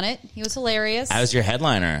 Eric's done it. He was hilarious. I was your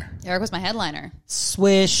headliner. Eric was my headliner.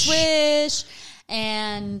 Swish.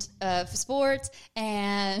 And for sports,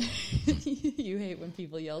 and you hate when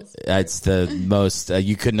people yell. It's the most.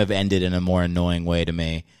 You couldn't have ended in a more annoying way to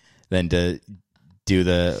me than to do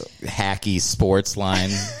the hacky sports line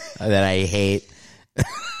that I hate.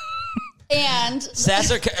 And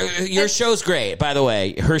Sasser, your show's great, by the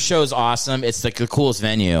way. Her show's awesome. It's like the coolest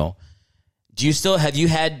venue. Have you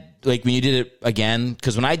had, like, when you did it again?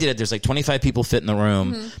 Because when I did it, there's like 25 people fit in the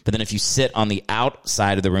room. But then if you sit on the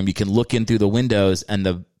outside of the room, you can look in through the windows and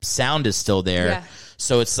the sound is still there. Yeah.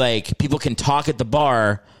 So it's like people can talk at the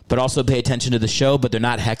bar, but also pay attention to the show, but they're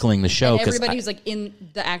not heckling the show. And everybody who's like in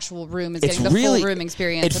the actual room is getting the full room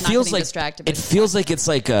experience. It feels like distracted. It feels like it's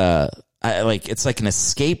like it's like an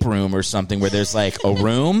escape room or something where there's like a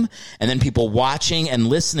room and then people watching and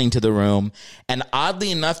listening to the room. And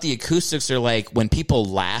oddly enough, the acoustics are like when people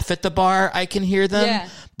laugh at the bar, I can hear them. Yeah.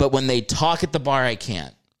 But when they talk at the bar, I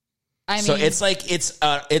can't. So it's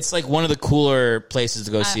like one of the cooler places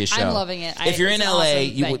to go see a show. I'm loving it. If you're in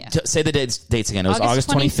LA, say the dates again. It was August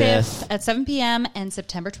 25th at 7 p.m. and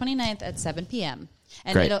September 29th at 7 p.m.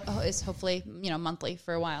 And it's hopefully monthly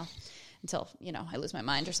for a while until I lose my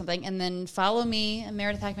mind or something. And then follow me,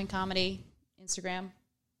 Meredith Hackman Comedy, Instagram.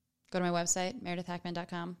 Go to my website,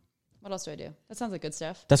 meredithhackman.com. What else do I do? That sounds like good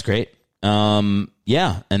stuff. That's great.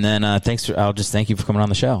 Yeah, and then I'll just thank you for coming on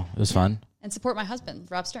the show. It was fun. And support my husband,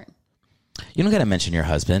 Rob Stern. You don't got to mention your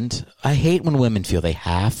husband. I hate when women feel they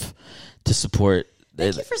have to support.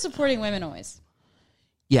 Thank you for supporting women always.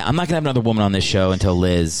 Yeah, I'm not going to have another woman on this show until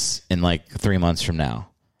Liz in like 3 months from now.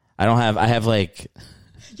 I have like...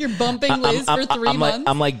 You're bumping Liz for 3 months?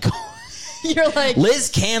 I'm like... You're like... Liz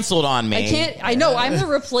canceled on me. I know, I'm the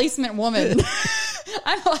replacement woman.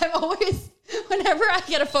 I'm always... Whenever I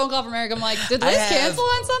get a phone call from Eric, I'm like, did Liz cancel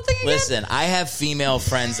on something again? Listen, I have female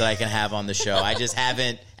friends that I can have on the show. I just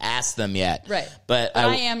haven't asked them yet. Right. But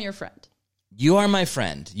I am your friend. You are my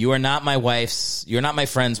friend. You are not my wife's. You're not my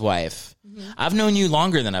friend's wife. Mm-hmm. I've known you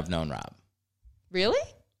longer than I've known Rob. Really?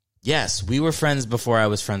 Yes. We were friends before I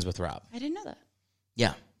was friends with Rob. I didn't know that.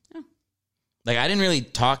 Yeah. Oh. Like, I didn't really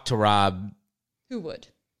talk to Rob. Who would?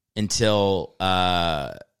 Until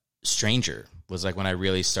Stranger was like when I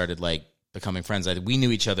really started like becoming friends. We knew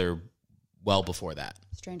each other well before that.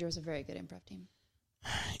 Stranger was a very good improv team.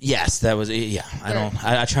 Yes, that was. Yeah,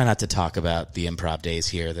 I try not to talk about the improv days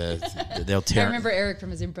here. They'll tear. I remember Eric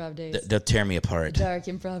from his improv days. They'll tear me apart. Dark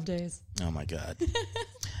improv days. Oh my god.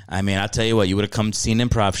 I mean, I'll tell you what. You would have come to see an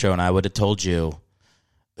improv show, and I would have told you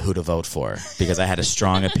who to vote for because I had a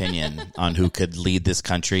strong opinion on who could lead this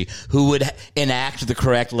country, who would enact the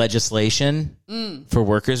correct legislation for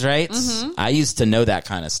workers' rights. Mm-hmm. I used to know that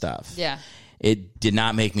kind of stuff. Yeah. It did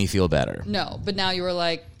not make me feel better. No, but now you were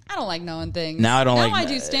like, I don't like knowing things. Now I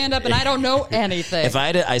do stand up and I don't know anything. If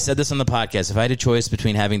I said this on the podcast, if I had a choice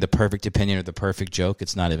between having the perfect opinion or the perfect joke,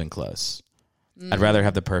 it's not even close. I'd rather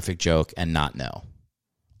have the perfect joke and not know.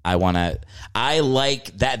 I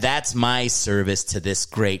like that. That's my service to this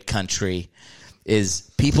great country is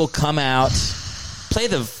people come out, play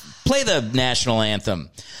the national anthem.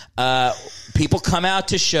 People come out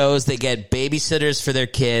to shows. They get babysitters for their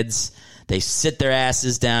kids. They sit their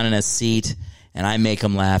asses down in a seat, and I make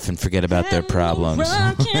them laugh and forget about their problems.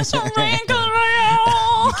 You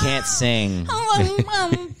can't sing.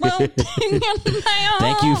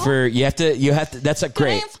 Thank you for you have to. That's a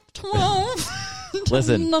great.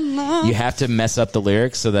 Listen, you have to mess up the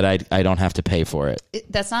lyrics so that I don't have to pay for it.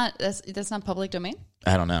 That's not public domain?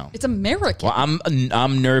 I don't know. It's American. Well,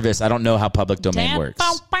 I'm nervous. I don't know how public domain works.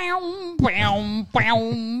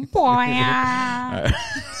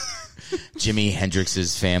 Jimi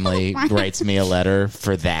Hendrix's family writes me a letter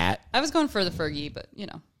for that. I was going for the Fergie, but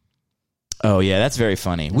Oh yeah, that's very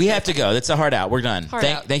funny. We have to go. That's a hard out. We're done.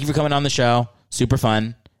 Thank you for coming on the show. Super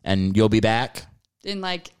fun, and you'll be back in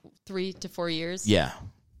like 3 to 4 years. Yeah.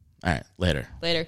 All right. Later.